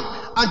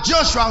Jephunneh and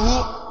Joshua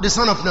who? The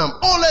son of Nun.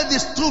 Only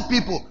these two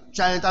people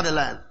shall enter the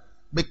land.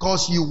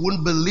 Because you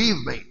wouldn't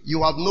believe me.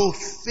 You have no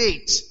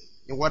faith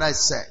in what I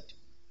said.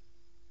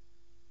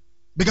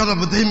 Because of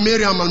the thing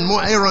Miriam and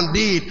Aaron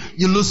did,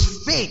 you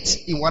lose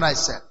faith in what I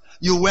said.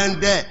 You went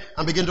there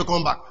and begin to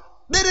come back.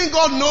 Didn't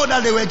God know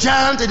that they were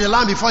giants in the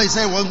land before he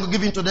said he was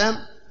giving to them?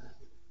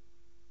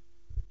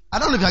 I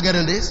don't know if you're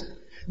getting this.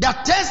 Their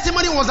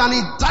testimony was an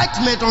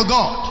indictment on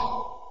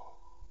God.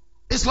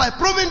 It's like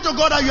proving to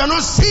God that you are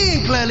not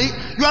seeing clearly.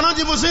 You are not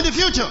even seeing the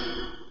future.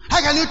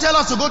 How can you tell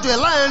us to go to a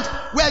land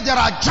where there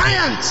are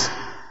giants?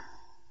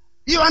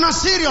 You are not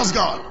serious,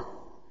 God.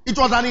 It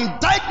was an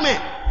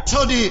indictment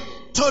to the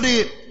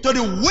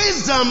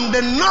wisdom,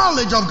 the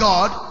knowledge of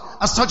God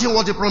as touching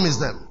what he promised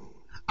them.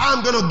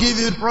 I'm going to give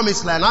you the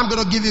promised land. I'm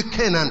going to give you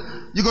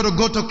Canaan. You're going to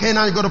go to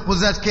Canaan. You're going to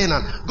possess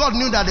Canaan. God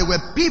knew that there were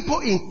people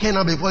in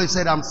Canaan before he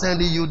said, I'm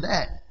sending you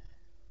there.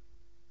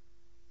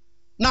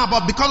 Now,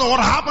 but because of what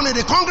happened in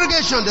the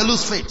congregation, they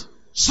lose faith.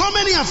 So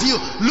many of you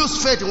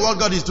lose faith in what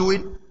God is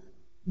doing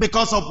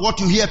because of what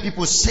you hear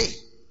people say.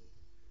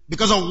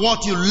 Because of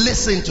what you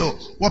listen to,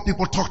 what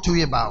people talk to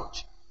you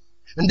about.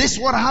 And this is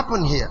what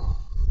happened here.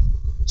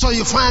 So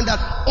you find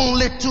that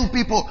only two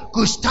people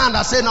could stand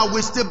and say, now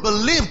we still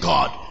believe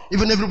God.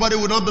 Even if everybody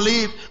would not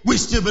believe, we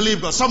still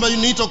believe God. Somebody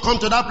need to come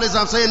to that place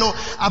and say, no,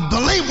 I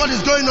believe what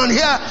is going on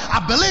here.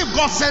 I believe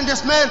God sent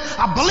this man.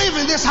 I believe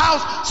in this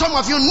house. Some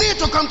of you need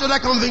to come to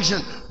that conviction.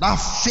 That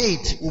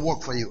faith will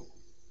work for you.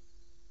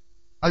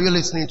 Are you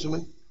listening to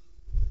me?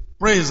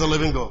 Praise the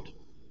living God.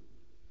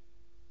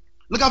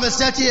 Look at verse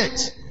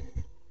 38.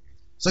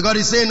 So God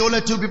is saying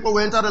only two people will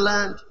enter the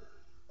land.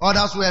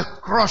 Others were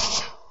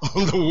crushed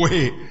on the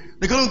way.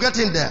 They couldn't get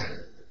in there.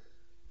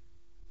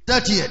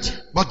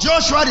 38. But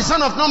Joshua the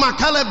son of Nun and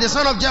Caleb the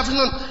son of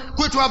Jephunneh,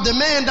 which were the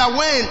men that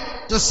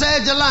went to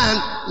search the land,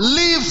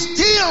 live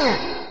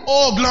still.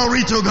 Oh,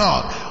 glory to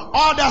God.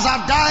 Others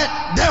have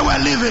died, they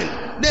were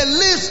living. They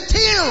live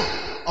still.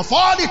 Of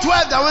all the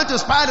 12 that went to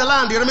spy the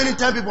land, the remaining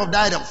 10 people have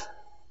died off.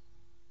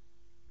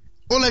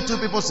 Only 2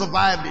 people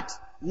survived it.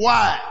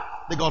 Why?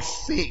 They got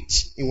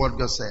faith in what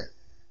God said.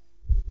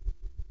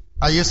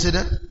 Are you seeing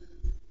that?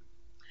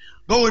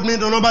 Go with me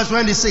to Numbers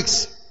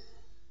 26.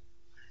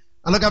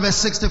 And look at verse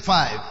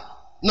 65.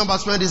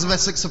 Numbers 20 is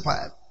verse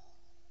 65.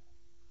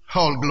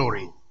 All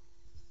glory.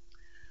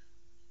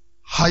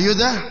 Are you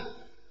there?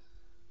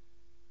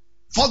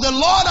 For the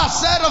Lord has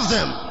said of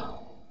them,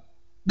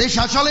 they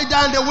shall surely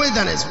die in the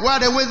wilderness. Where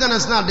the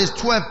wilderness now? There's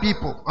 12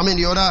 people.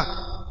 The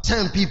other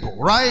 10 people,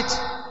 right?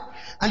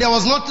 And there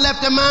was not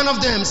left a man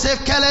of them,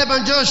 save Caleb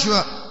and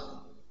Joshua,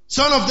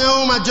 son of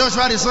Nahum, and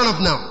Joshua the son of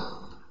Nun.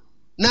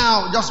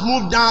 Now, just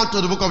move down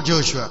to the book of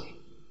Joshua.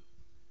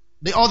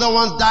 The other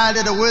ones died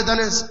in the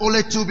wilderness.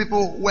 Only 2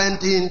 people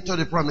went into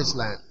the promised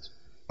land.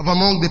 Of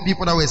among the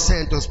people that were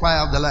sent to spy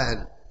out the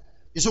land.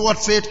 You see what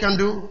faith can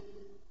do?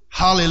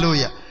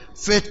 Hallelujah.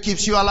 Faith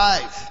keeps you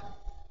alive.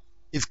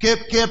 If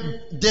kept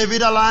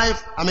David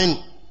alive,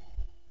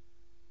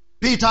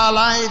 Peter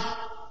alive.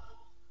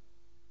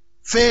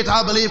 Faith,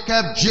 I believe,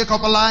 kept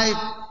Jacob alive.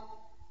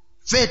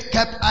 Faith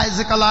kept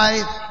Isaac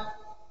alive.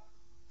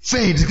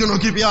 Faith is going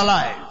to keep you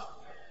alive.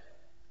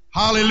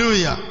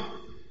 Hallelujah.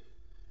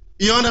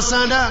 You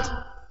understand that?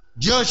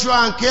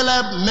 Joshua and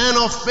Caleb, men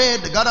of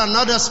faith, they got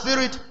another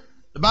spirit.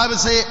 The Bible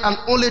says, and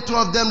only 2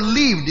 of them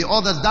lived. The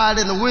others died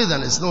in the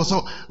wilderness. No,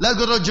 so let's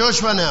go to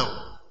Joshua now.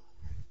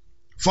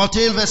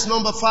 14 verse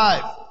number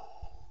 5.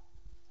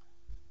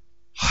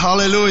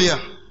 Hallelujah.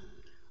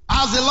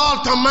 As the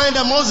Lord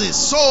commanded Moses,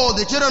 so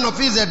the children of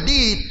Israel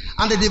did,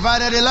 and they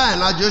divided the land.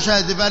 Now Joshua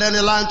is dividing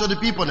the land to the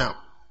people now.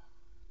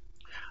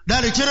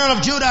 Then the children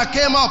of Judah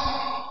came up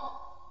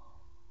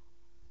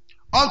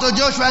unto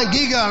Joshua and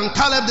Gilgal, and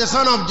Caleb the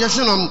son of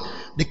Jeshurun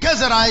the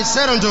Kezerite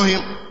said unto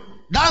him,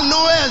 Thou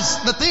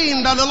knowest the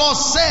thing that the Lord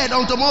said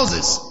unto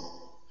Moses,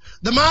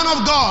 the man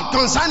of God,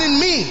 concerning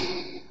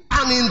me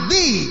and in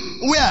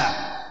thee,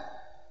 where?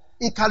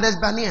 In Kadesh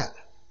Barnea.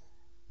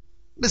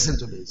 Listen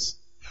to this.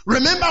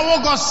 Remember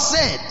what God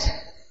said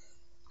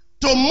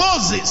to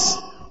Moses,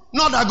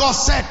 not that God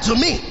said to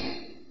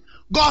me.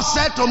 God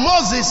said to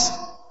Moses,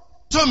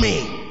 to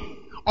me.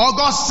 Or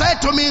God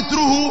said to me through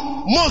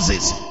who?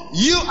 Moses.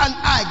 You and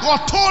I.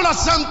 God told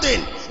us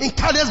something in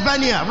Kadesh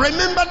Barnea.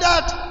 Remember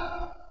that?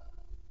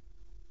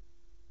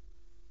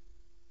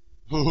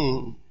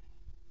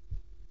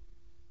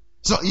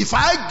 So if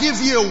I give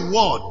you a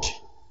word,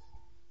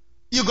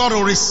 you got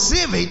to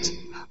receive it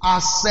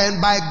as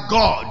sent by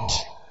God.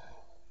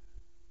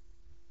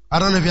 I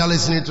don't know if you are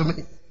listening to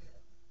me.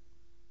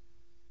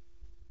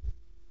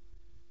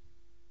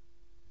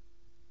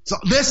 So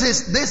this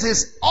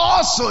is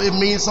also a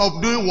means of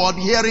doing what?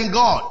 Hearing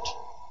God.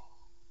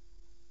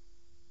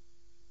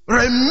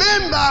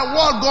 Remember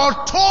what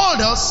God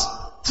told us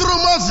through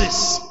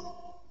Moses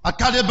at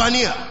Kadesh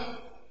Barnea.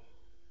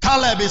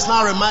 Caleb is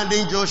now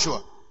reminding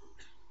Joshua.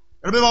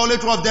 Remember only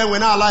 2 of them were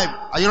not alive.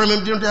 Are you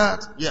remembering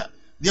that? Yeah.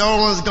 The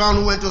other ones gone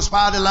who went to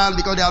spy the land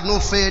because they had no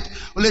faith.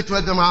 Only 2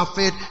 of them have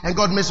faith. And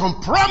God made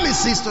some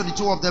promises to the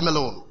 2 of them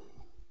alone.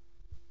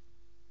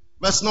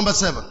 Verse number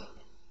 7.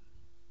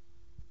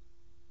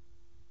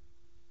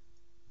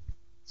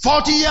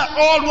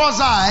 40-year-old was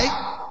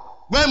I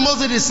when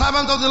Moses the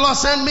servant of the Lord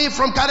sent me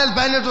from Kadesh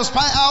Barnea to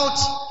spy out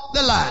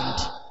the land.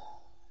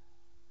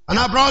 And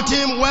I brought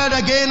him word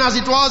again as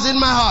it was in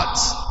my heart.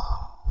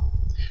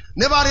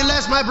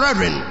 Nevertheless, my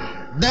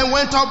brethren then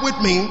went up with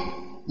me,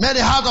 made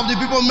the heart of the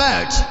people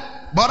melt,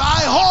 but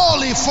I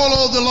wholly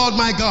followed the Lord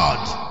my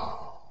God.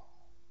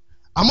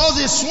 And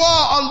Moses swore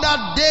on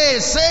that day,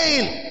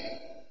 saying,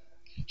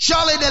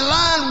 Surely the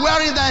land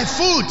wherein thy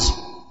foot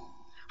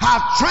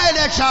hath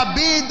treaded shall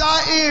be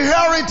thy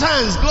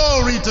inheritance.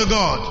 Glory to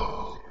God.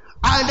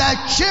 And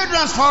thy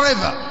children's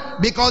forever,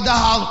 because thou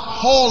hast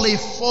wholly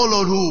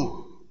followed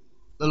who?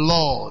 The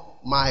Lord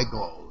my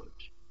God.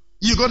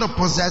 You're going to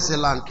possess a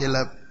land,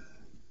 Caleb,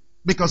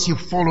 because you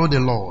follow the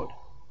Lord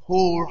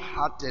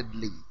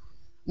wholeheartedly.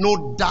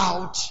 No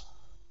doubt,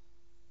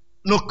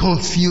 no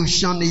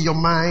confusion in your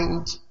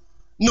mind,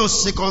 no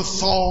second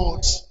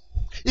thought.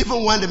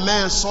 Even when the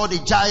man saw the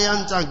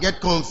giant and get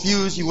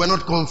confused, you were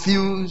not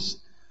confused.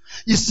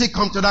 You still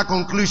come to that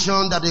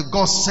conclusion that if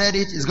God said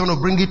it, He's going to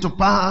bring it to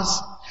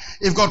pass.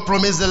 If God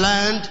promised the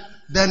land,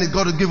 then He's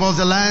going to give us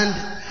the land.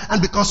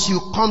 And because you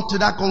come to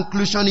that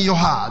conclusion in your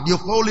heart, you've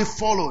wholly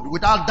followed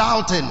without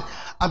doubting,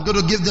 I'm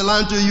going to give the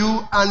land to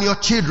you and your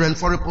children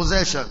for a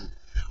possession.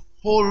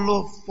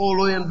 Wholly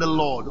following the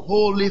Lord.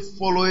 Wholly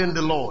following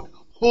the Lord.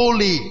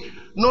 Holy.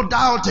 No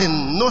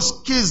doubting. No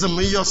schism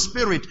in your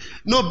spirit.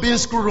 No being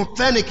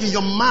schizophrenic in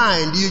your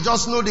mind. You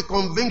just know the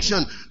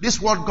conviction. This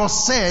is what God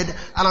said,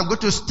 and I'm going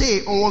to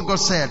stay on what God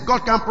said.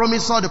 God can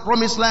promise us the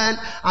promised land,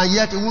 and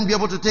yet He won't be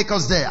able to take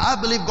us there. I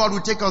believe God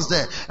will take us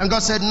there. And God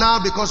said,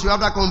 now because you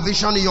have that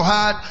conviction in your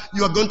heart,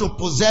 you are going to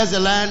possess the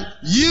land,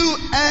 you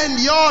and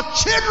your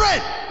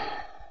children.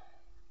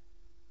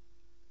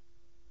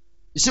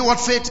 You see what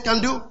faith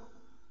can do?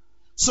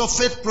 So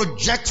faith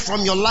projects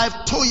from your life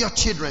to your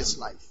children's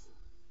life.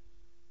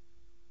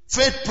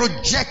 Faith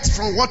projects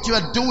from what you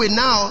are doing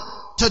now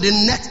to the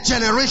next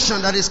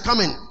generation that is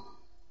coming.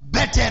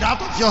 Bettered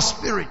out of your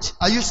spirit.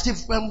 Are you still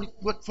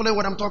following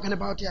what I'm talking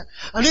about here?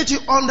 I need you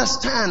to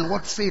understand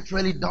what faith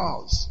really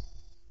does.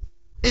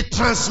 It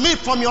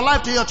transmits from your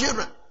life to your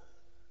children.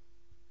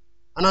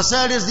 And I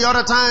said this the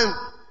other time.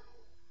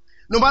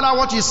 No matter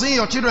what you see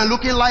your children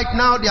looking like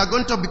now, they are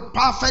going to be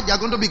perfect, they are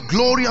going to be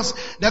glorious,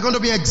 they are going to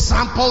be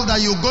example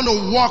that you're going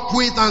to walk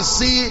with and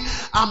see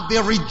and be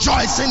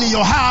rejoicing in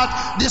your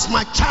heart. This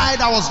my child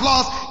that was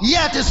lost,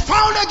 yet is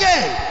found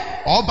again.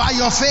 All by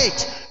your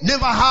faith.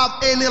 Never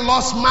have any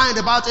lost mind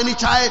about any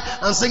child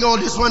and saying, oh,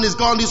 this one is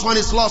gone, this one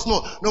is lost.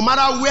 No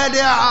matter where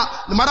they are,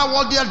 no matter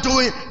what they are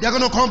doing, they are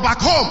going to come back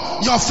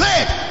home. Your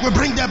faith will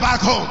bring them back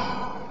home.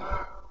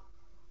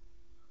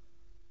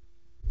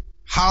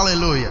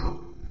 Hallelujah.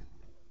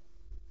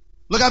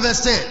 Look at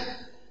verse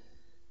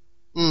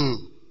 10.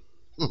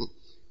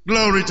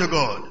 Glory to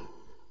God.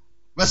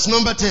 Verse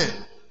number 10.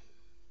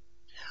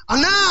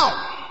 And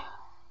now,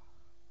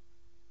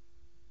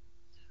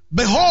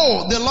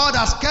 behold, the Lord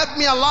has kept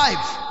me alive,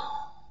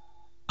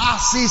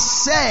 as he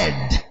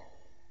said.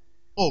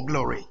 Oh,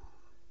 glory.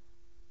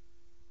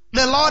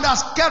 The Lord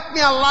has kept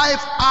me alive,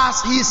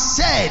 as he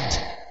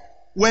said.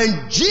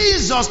 When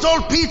Jesus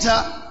told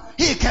Peter,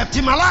 he kept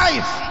him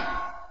alive.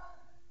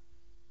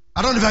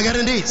 I don't know if you're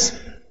getting this.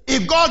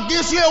 If God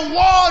gives you a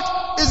word,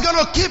 He's going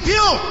to keep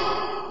you.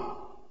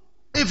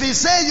 If He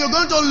says you're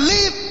going to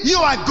live, you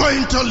are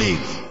going to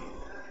live.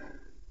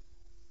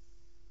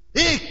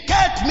 He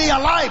kept me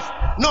alive,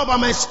 not by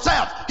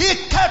myself. He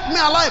kept me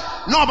alive,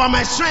 not by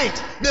my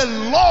strength. The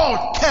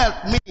Lord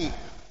kept me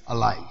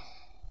alive.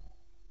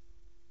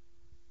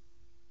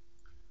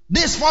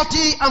 This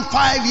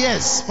 45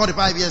 years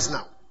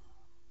now.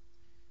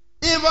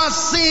 Ever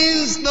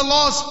since the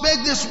Lord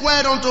spake this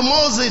word unto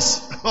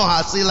Moses, oh,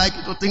 I still like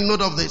you to take note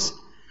of this.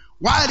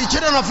 While the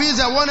children of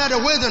Israel wandered the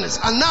wilderness,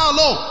 and now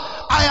lo,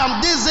 I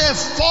am this day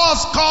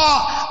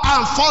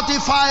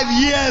 45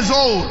 years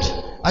old.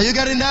 Are you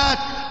getting that?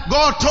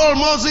 God told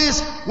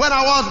Moses when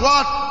I was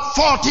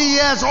 40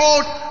 years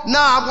old.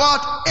 Now I'm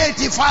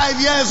 85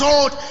 years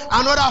old.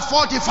 Another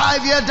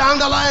 45 years down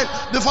the line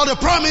before the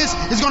promise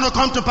is going to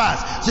come to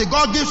pass. So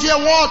God gives you a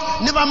word.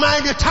 Never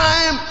mind the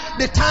time.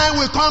 The time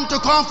will come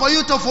for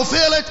you to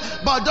fulfill it.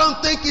 But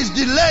don't think it's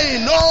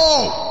delaying.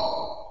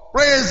 No.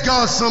 Praise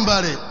God,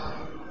 somebody.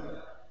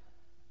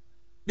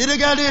 Did you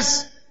get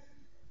this?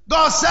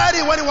 God said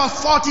it when he was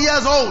 40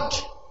 years old.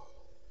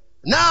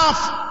 Now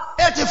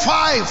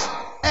 85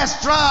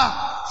 extra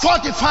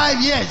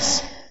 45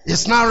 years.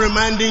 It's now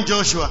reminding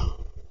Joshua.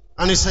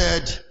 And he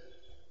said,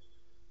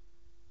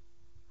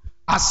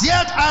 as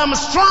yet I am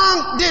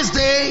strong this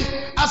day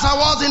as I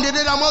was in the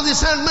day that Moses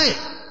sent me.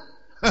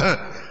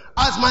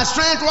 As my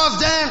strength was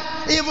then,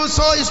 even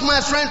so is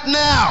my strength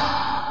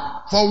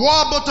now. For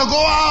what but to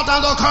go out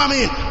and to come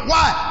in.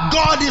 Why?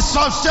 God is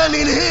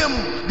sustaining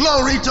him.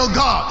 Glory to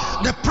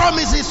God. The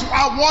promises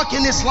are working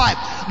in his life.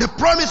 The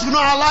promise will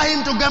not allow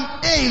him to get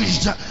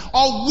aged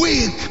or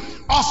weak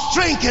or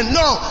strengthened.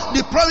 No,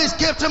 the promise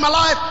kept him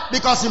alive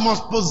because he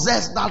must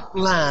possess that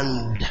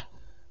land.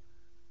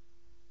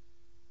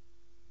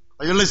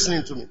 Are you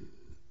listening to me?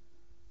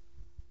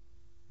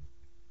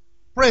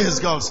 Praise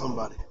God,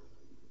 somebody.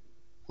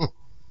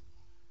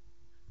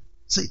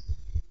 See,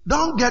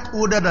 don't get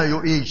older than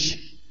your age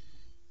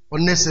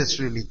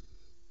unnecessarily.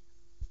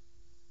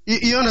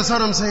 You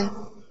understand what I'm saying?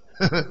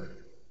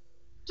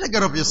 Take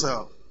care of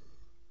yourself.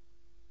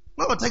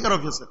 No, take care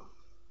of yourself.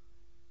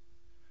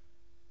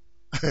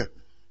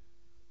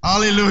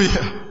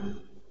 Hallelujah.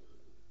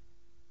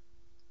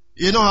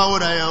 You know how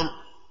old I am?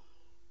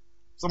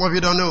 Some of you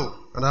don't know,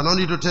 and I don't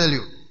need to tell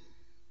you.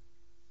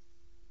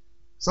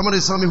 Somebody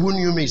saw me who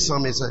knew me, saw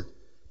me, said,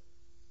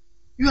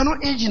 you are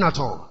not aging at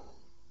all.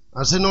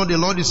 I said, no, the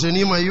Lord is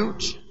renewing my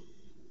youth.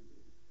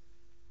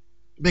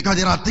 Because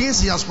there are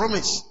things he has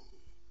promised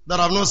that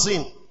I've not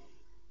seen.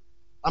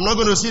 I'm not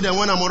going to see them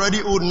when I'm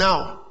already old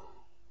now.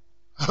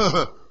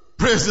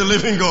 Praise the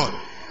living God.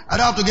 I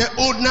don't have to get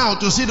old now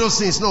to see those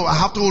things. No, I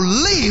have to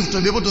live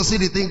to be able to see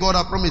the thing God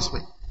has promised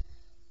me.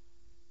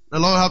 The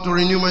Lord have to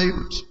renew my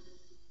youth.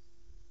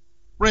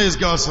 Praise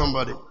God,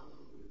 somebody.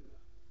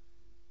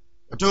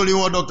 I told you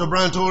what Dr.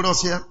 Brian told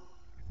us here.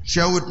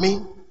 Share with me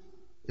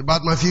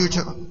about my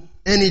future.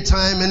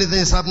 Anytime anything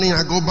is happening,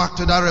 I go back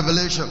to that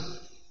revelation.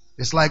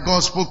 It's like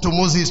God spoke to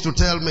Moses to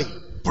tell me.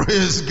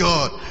 Praise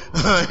God.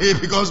 He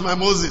becomes my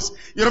Moses.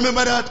 You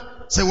remember that?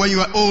 Say, when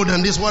you are old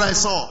and this is what I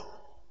saw.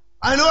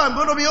 I know I'm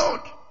going to be old.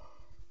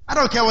 I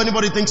don't care what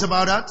anybody thinks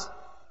about that.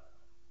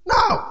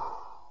 No.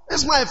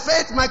 It's my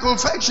faith, my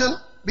confession,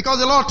 because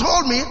the Lord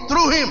told me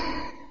through him.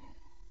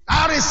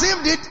 I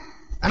received it,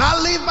 and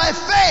I live by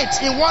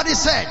faith in what he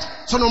said.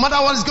 So no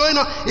matter what is going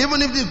on,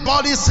 even if this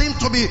body seems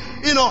to be,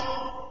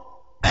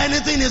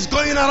 anything is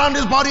going around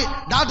this body,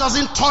 that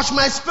doesn't touch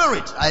my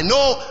spirit. I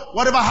know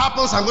whatever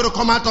happens, I'm going to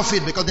come out of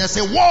it because there's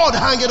a word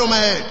hanging on my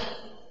head.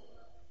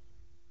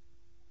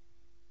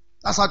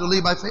 That's how to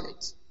live by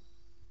faith.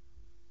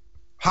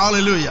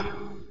 Hallelujah.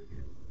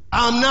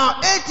 I'm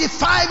now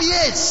 85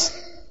 years.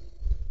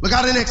 Look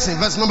at the next thing,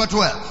 verse number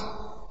 12.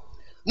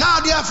 Now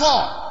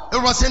therefore,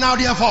 everyone say now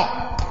therefore.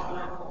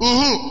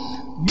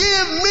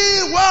 Give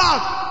me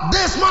what?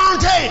 This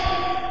mountain.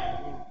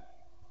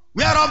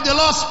 Whereof the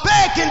Lord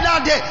spake in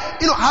that day.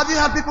 Have you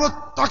heard people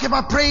talk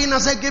about praying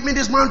and say, give me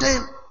this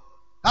mountain?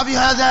 Have you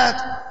heard that?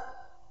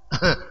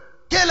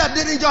 Caleb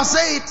didn't just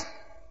say it.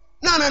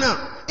 No.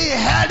 He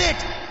heard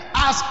it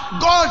as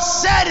God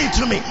said it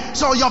to me.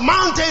 So your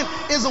mountain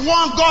is the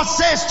one God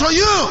says to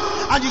you.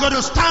 And you're going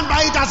to stand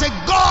by it and say,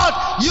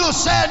 God, you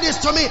said this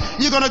to me.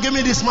 You're going to give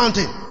me this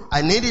mountain.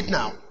 I need it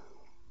now.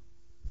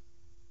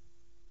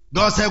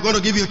 God said, I'm going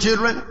to give you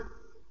children.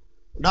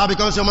 That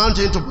becomes your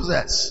mountain to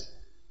possess.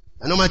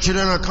 I know my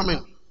children are coming.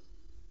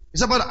 He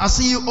said, but I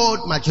see you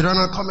old. My children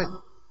are coming.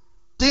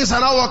 Things are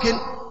not working.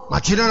 My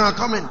children are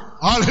coming.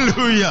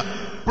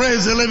 Hallelujah.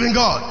 Praise the living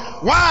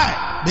God.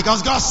 Why?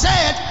 Because God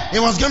said He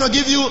was going to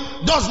give you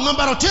those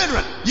number of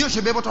children. You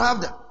should be able to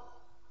have them.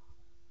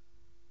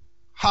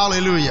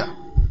 Hallelujah.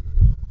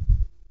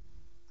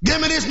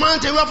 Give me this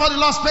mountain wherefore the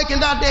Lord spake in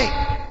that day.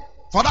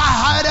 For thou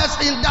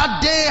heardest in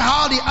that day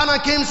how the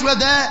Anakims were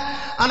there,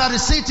 and that the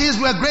cities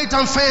were great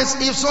and fenced.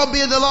 If so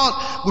be the Lord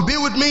will be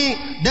with me,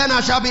 then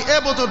I shall be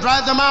able to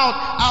drive them out,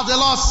 as the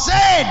Lord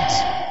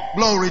said.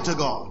 Glory to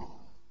God.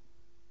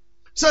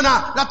 So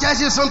now, that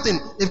tells you something.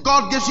 If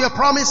God gives you a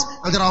promise,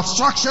 and there are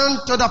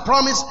obstructions to the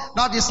promise,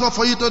 that is not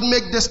for you to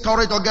make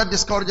discouraged or get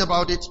discouraged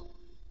about it.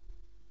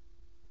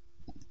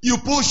 You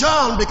push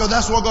on, because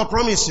that's what God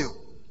promised you.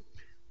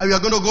 And you are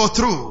going to go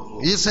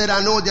through. He said,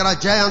 I know there are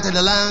giants in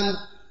the land,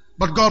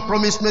 but God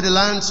promised me the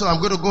land, so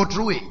I'm going to go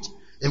through it.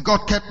 If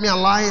God kept me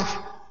alive,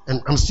 and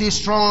I'm still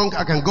strong,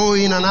 I can go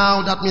in and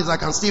out. That means I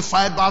can still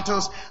fight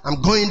battles.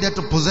 I'm going there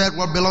to possess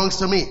what belongs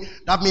to me.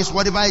 That means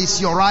whatever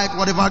is your right,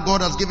 whatever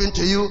God has given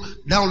to you,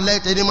 don't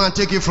let any man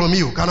take it from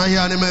you. Can I hear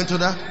an amen to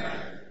that?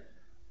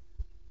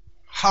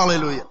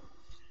 Hallelujah.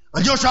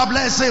 And Joshua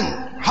blessed him.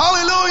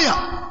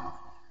 Hallelujah.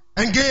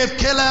 And gave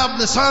Caleb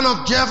the son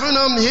of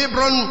Jephunneh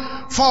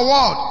Hebron for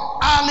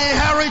what? An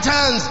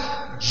inheritance.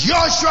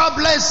 Joshua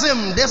blessed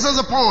him. This is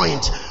the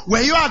point.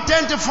 When you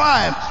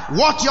identify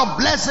what your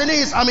blessing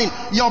is,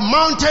 your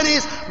mountain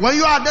is, when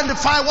you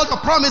identify what the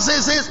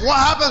promises is, what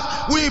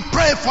happens? We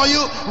pray for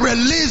you,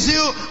 release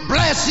you,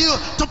 bless you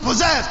to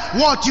possess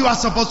what you are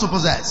supposed to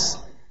possess.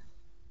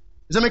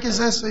 Is that making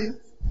sense to you?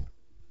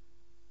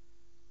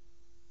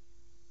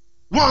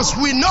 Once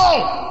we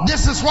know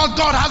this is what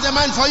God has in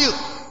mind for you,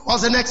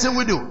 what's the next thing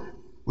we do?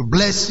 We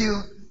bless you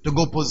to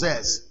go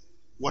possess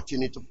what you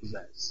need to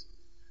possess.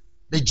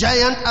 The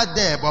giants are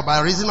there, but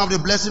by reason of the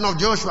blessing of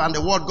Joshua and the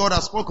word God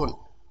has spoken,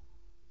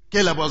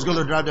 Caleb was going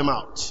to drive them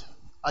out.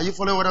 Are you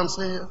following what I'm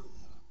saying?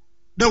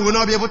 They will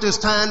not be able to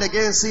stand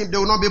against him. They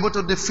will not be able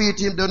to defeat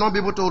him. They will not be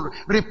able to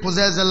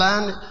repossess the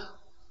land.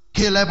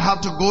 Caleb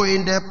had to go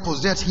in there,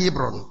 possess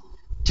Hebron,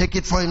 take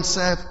it for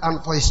himself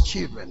and for his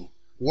children.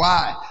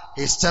 Why?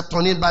 He stepped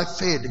on it by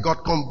faith.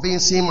 God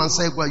convinced him and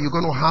said, well, you're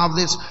going to have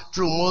this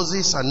through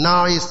Moses. And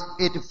now he's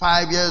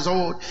 85 years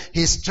old.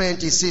 His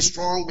strength is still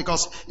strong,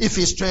 because if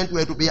his strength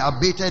were to be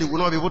abated, he would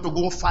not be able to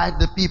go fight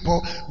the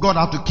people. God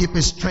had to keep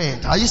his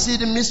strength. Are you seeing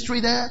the mystery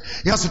there?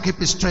 He has to keep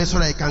his strength so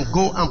that he can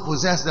go and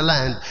possess the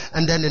land.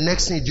 And then the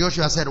next thing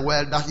Joshua said,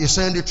 well, that you're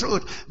saying the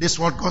truth. This is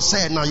what God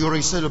said. Now you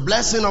receive the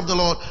blessing of the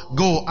Lord.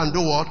 Go and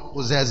do what?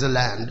 Possess the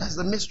land. That's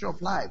the mystery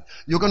of life.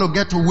 You're going to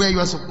get to where you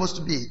are supposed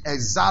to be.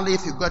 Exactly.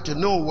 If you got to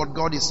know what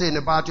God is saying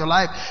about your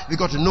life, you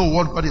got to know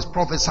what God is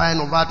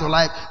prophesying about your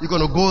life, you're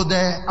going to go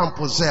there and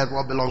possess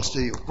what belongs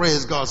to you.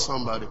 Praise God,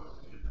 somebody.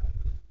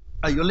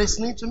 Are you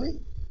listening to me?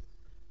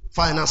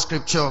 Final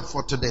scripture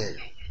for today.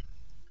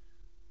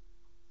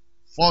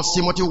 1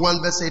 Timothy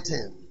 1 verse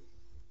 18.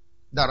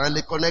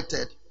 Directly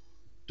connected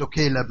to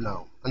Caleb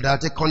now. And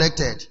directly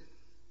connected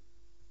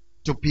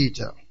to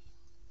Peter.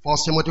 1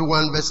 Timothy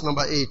 1 verse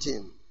number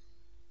 18.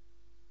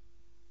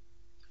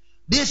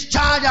 This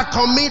charge I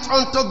commit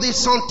unto thee,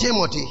 son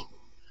Timothy,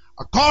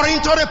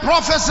 according to the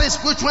prophecies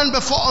which went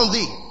before on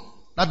thee,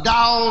 that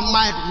thou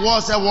might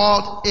wage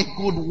a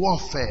good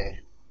warfare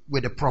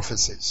with the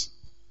prophecies.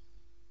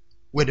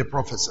 With the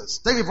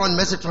prophecies. Take it from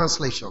Message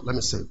translation. Let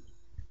me see.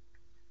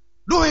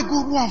 Do a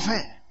good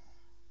warfare.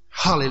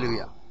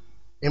 Hallelujah.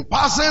 In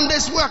passing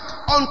this work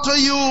unto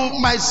you,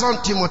 my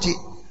son Timothy,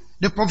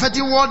 the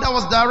prophetic word that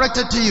was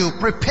directed to you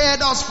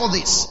prepared us for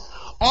this.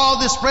 All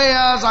these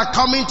prayers are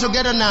coming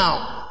together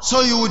now.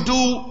 So you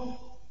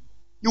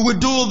will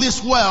do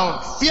this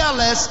well,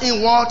 fearless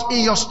in what?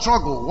 In your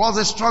struggle. What's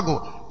the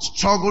struggle?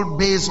 Struggle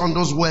based on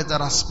those words that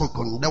are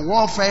spoken. The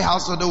warfare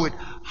has to do with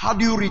how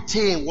do you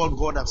retain what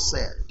God has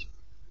said?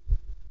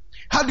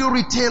 How do you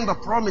retain the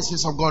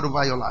promises of God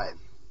over your life?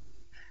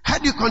 How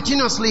do you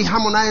continuously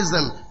harmonize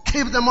them?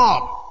 Keep them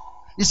up.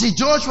 You see,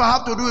 Joshua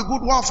had to do a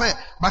good warfare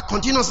by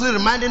continuously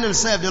reminding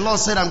himself, the Lord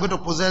said, I'm going to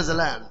possess the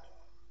land.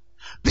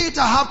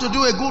 Peter had to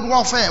do a good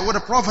warfare with the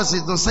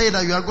prophecies to say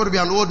that you are going to be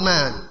an old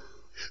man.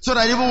 So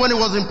that even when he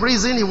was in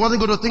prison, he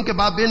wasn't going to think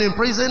about being in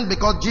prison,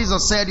 because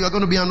Jesus said you are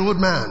going to be an old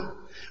man.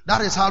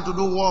 That is how to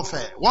do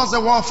warfare. What's the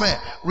warfare?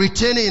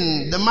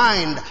 Retaining the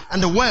mind and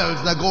the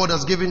wealth that God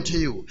has given to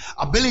you.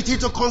 Ability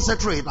to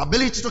concentrate.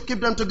 Ability to keep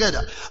them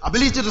together.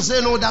 Ability to say,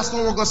 no, that's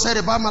not what God said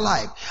about my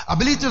life.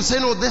 Ability to say,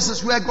 no, this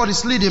is where God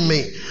is leading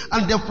me.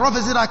 And the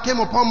prophecy that came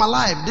upon my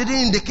life didn't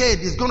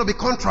indicate it's going to be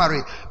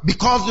contrary.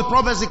 Because the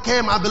prophecy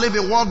came, I believe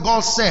in what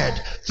God said.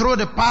 Through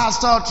the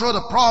pastor, through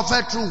the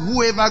prophet, through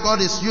whoever God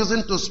is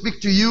using to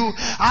speak to you.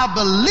 I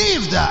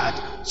believe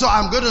that. So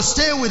I'm going to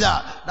stay with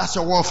that. That's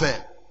your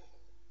warfare.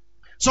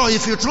 So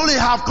if you truly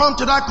have come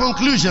to that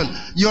conclusion,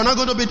 you're not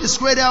going to be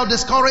discouraged or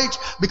discouraged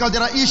because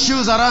there are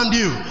issues around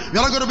you.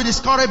 You're not going to be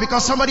discouraged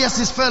because somebody else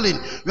is failing.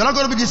 You're not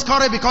going to be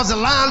discouraged because the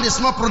land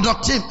is not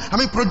productive.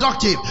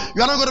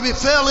 You're not going to be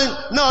failing.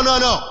 No.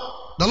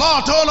 The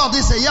Lord told us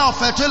this is a year of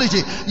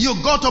fertility. You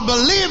got to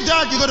believe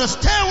that. You got to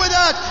stay with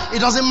that. It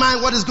doesn't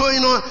mind what is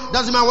going on. It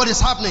doesn't mind what is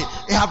happening.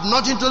 It have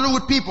nothing to do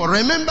with people.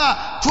 Remember,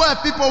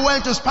 12 people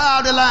went to spy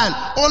out the land.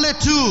 Only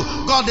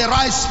 2 got the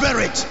right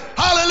spirit.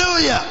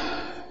 Hallelujah.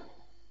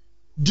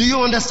 Do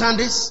you understand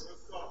this?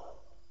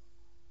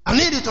 I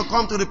need you to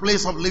come to the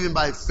place of living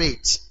by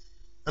faith.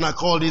 And I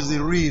call this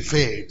the real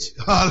faith.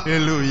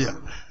 Hallelujah.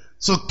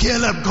 So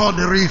Caleb got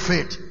the real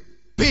faith.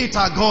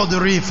 Peter got the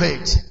real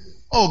faith.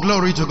 Oh,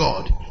 glory to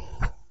God.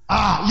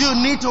 You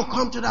need to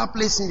come to that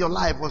place in your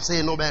life of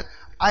saying, no man,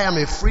 I am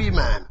a free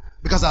man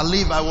because I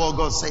live by what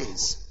God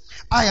says.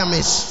 I am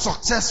a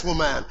successful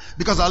man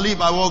because I live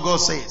by what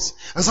God says.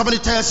 And somebody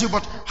tells you,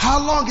 but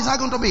how long is that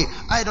going to be?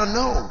 I don't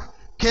know.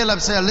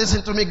 Caleb said,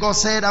 listen to me, God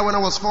said that when I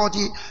was 40,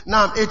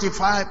 now I'm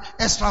 85,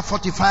 extra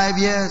 45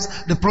 years.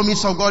 The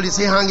promise of God is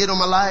here hanging on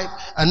my life.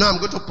 And now I'm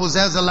going to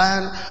possess the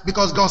land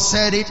because God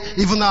said it.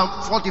 Even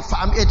now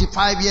I'm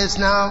 85 years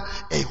now.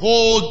 A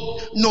whole,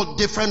 no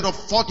different of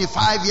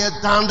 45 years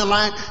down the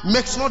line.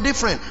 Makes no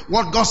difference.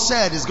 What God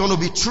said is going to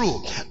be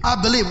true. I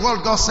believe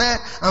what God said.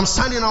 I'm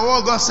standing on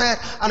what God said.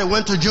 And I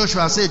went to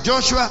Joshua and said,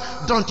 Joshua,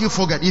 don't you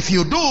forget. If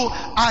you do,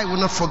 I will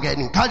not forget.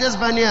 In Kadesh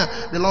Barnea,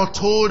 the Lord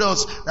told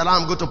us that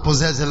I'm going to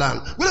possess the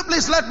land. Will you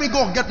please let me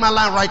go get my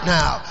land right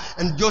now?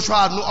 And Joshua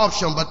had no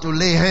option but to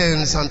lay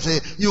hands and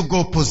say, you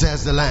go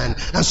possess the land.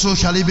 And so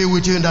shall it be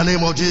with you in the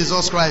name of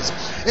Jesus Christ.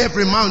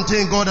 Every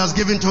mountain God has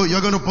given to you,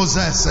 you're going to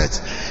possess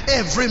it.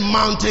 Every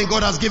mountain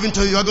God has given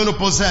to you, you're going to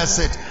possess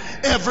it.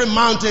 Every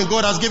mountain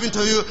God has given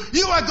to you,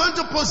 you are going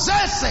to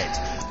possess it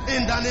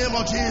in the name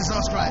of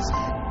Jesus Christ.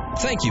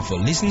 Thank you for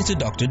listening to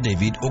Dr.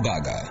 David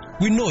Ogaga.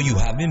 We know you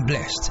have been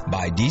blessed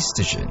by this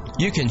station.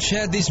 You can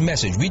share this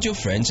message with your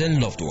friends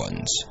and loved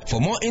ones. For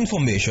more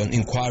information,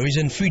 inquiries,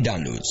 and free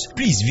downloads,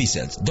 please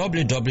visit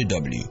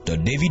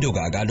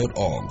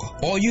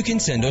www.davidogaga.org or you can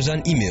send us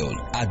an email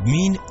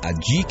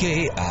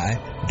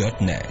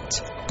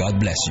admin@gkai.net. God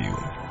bless you.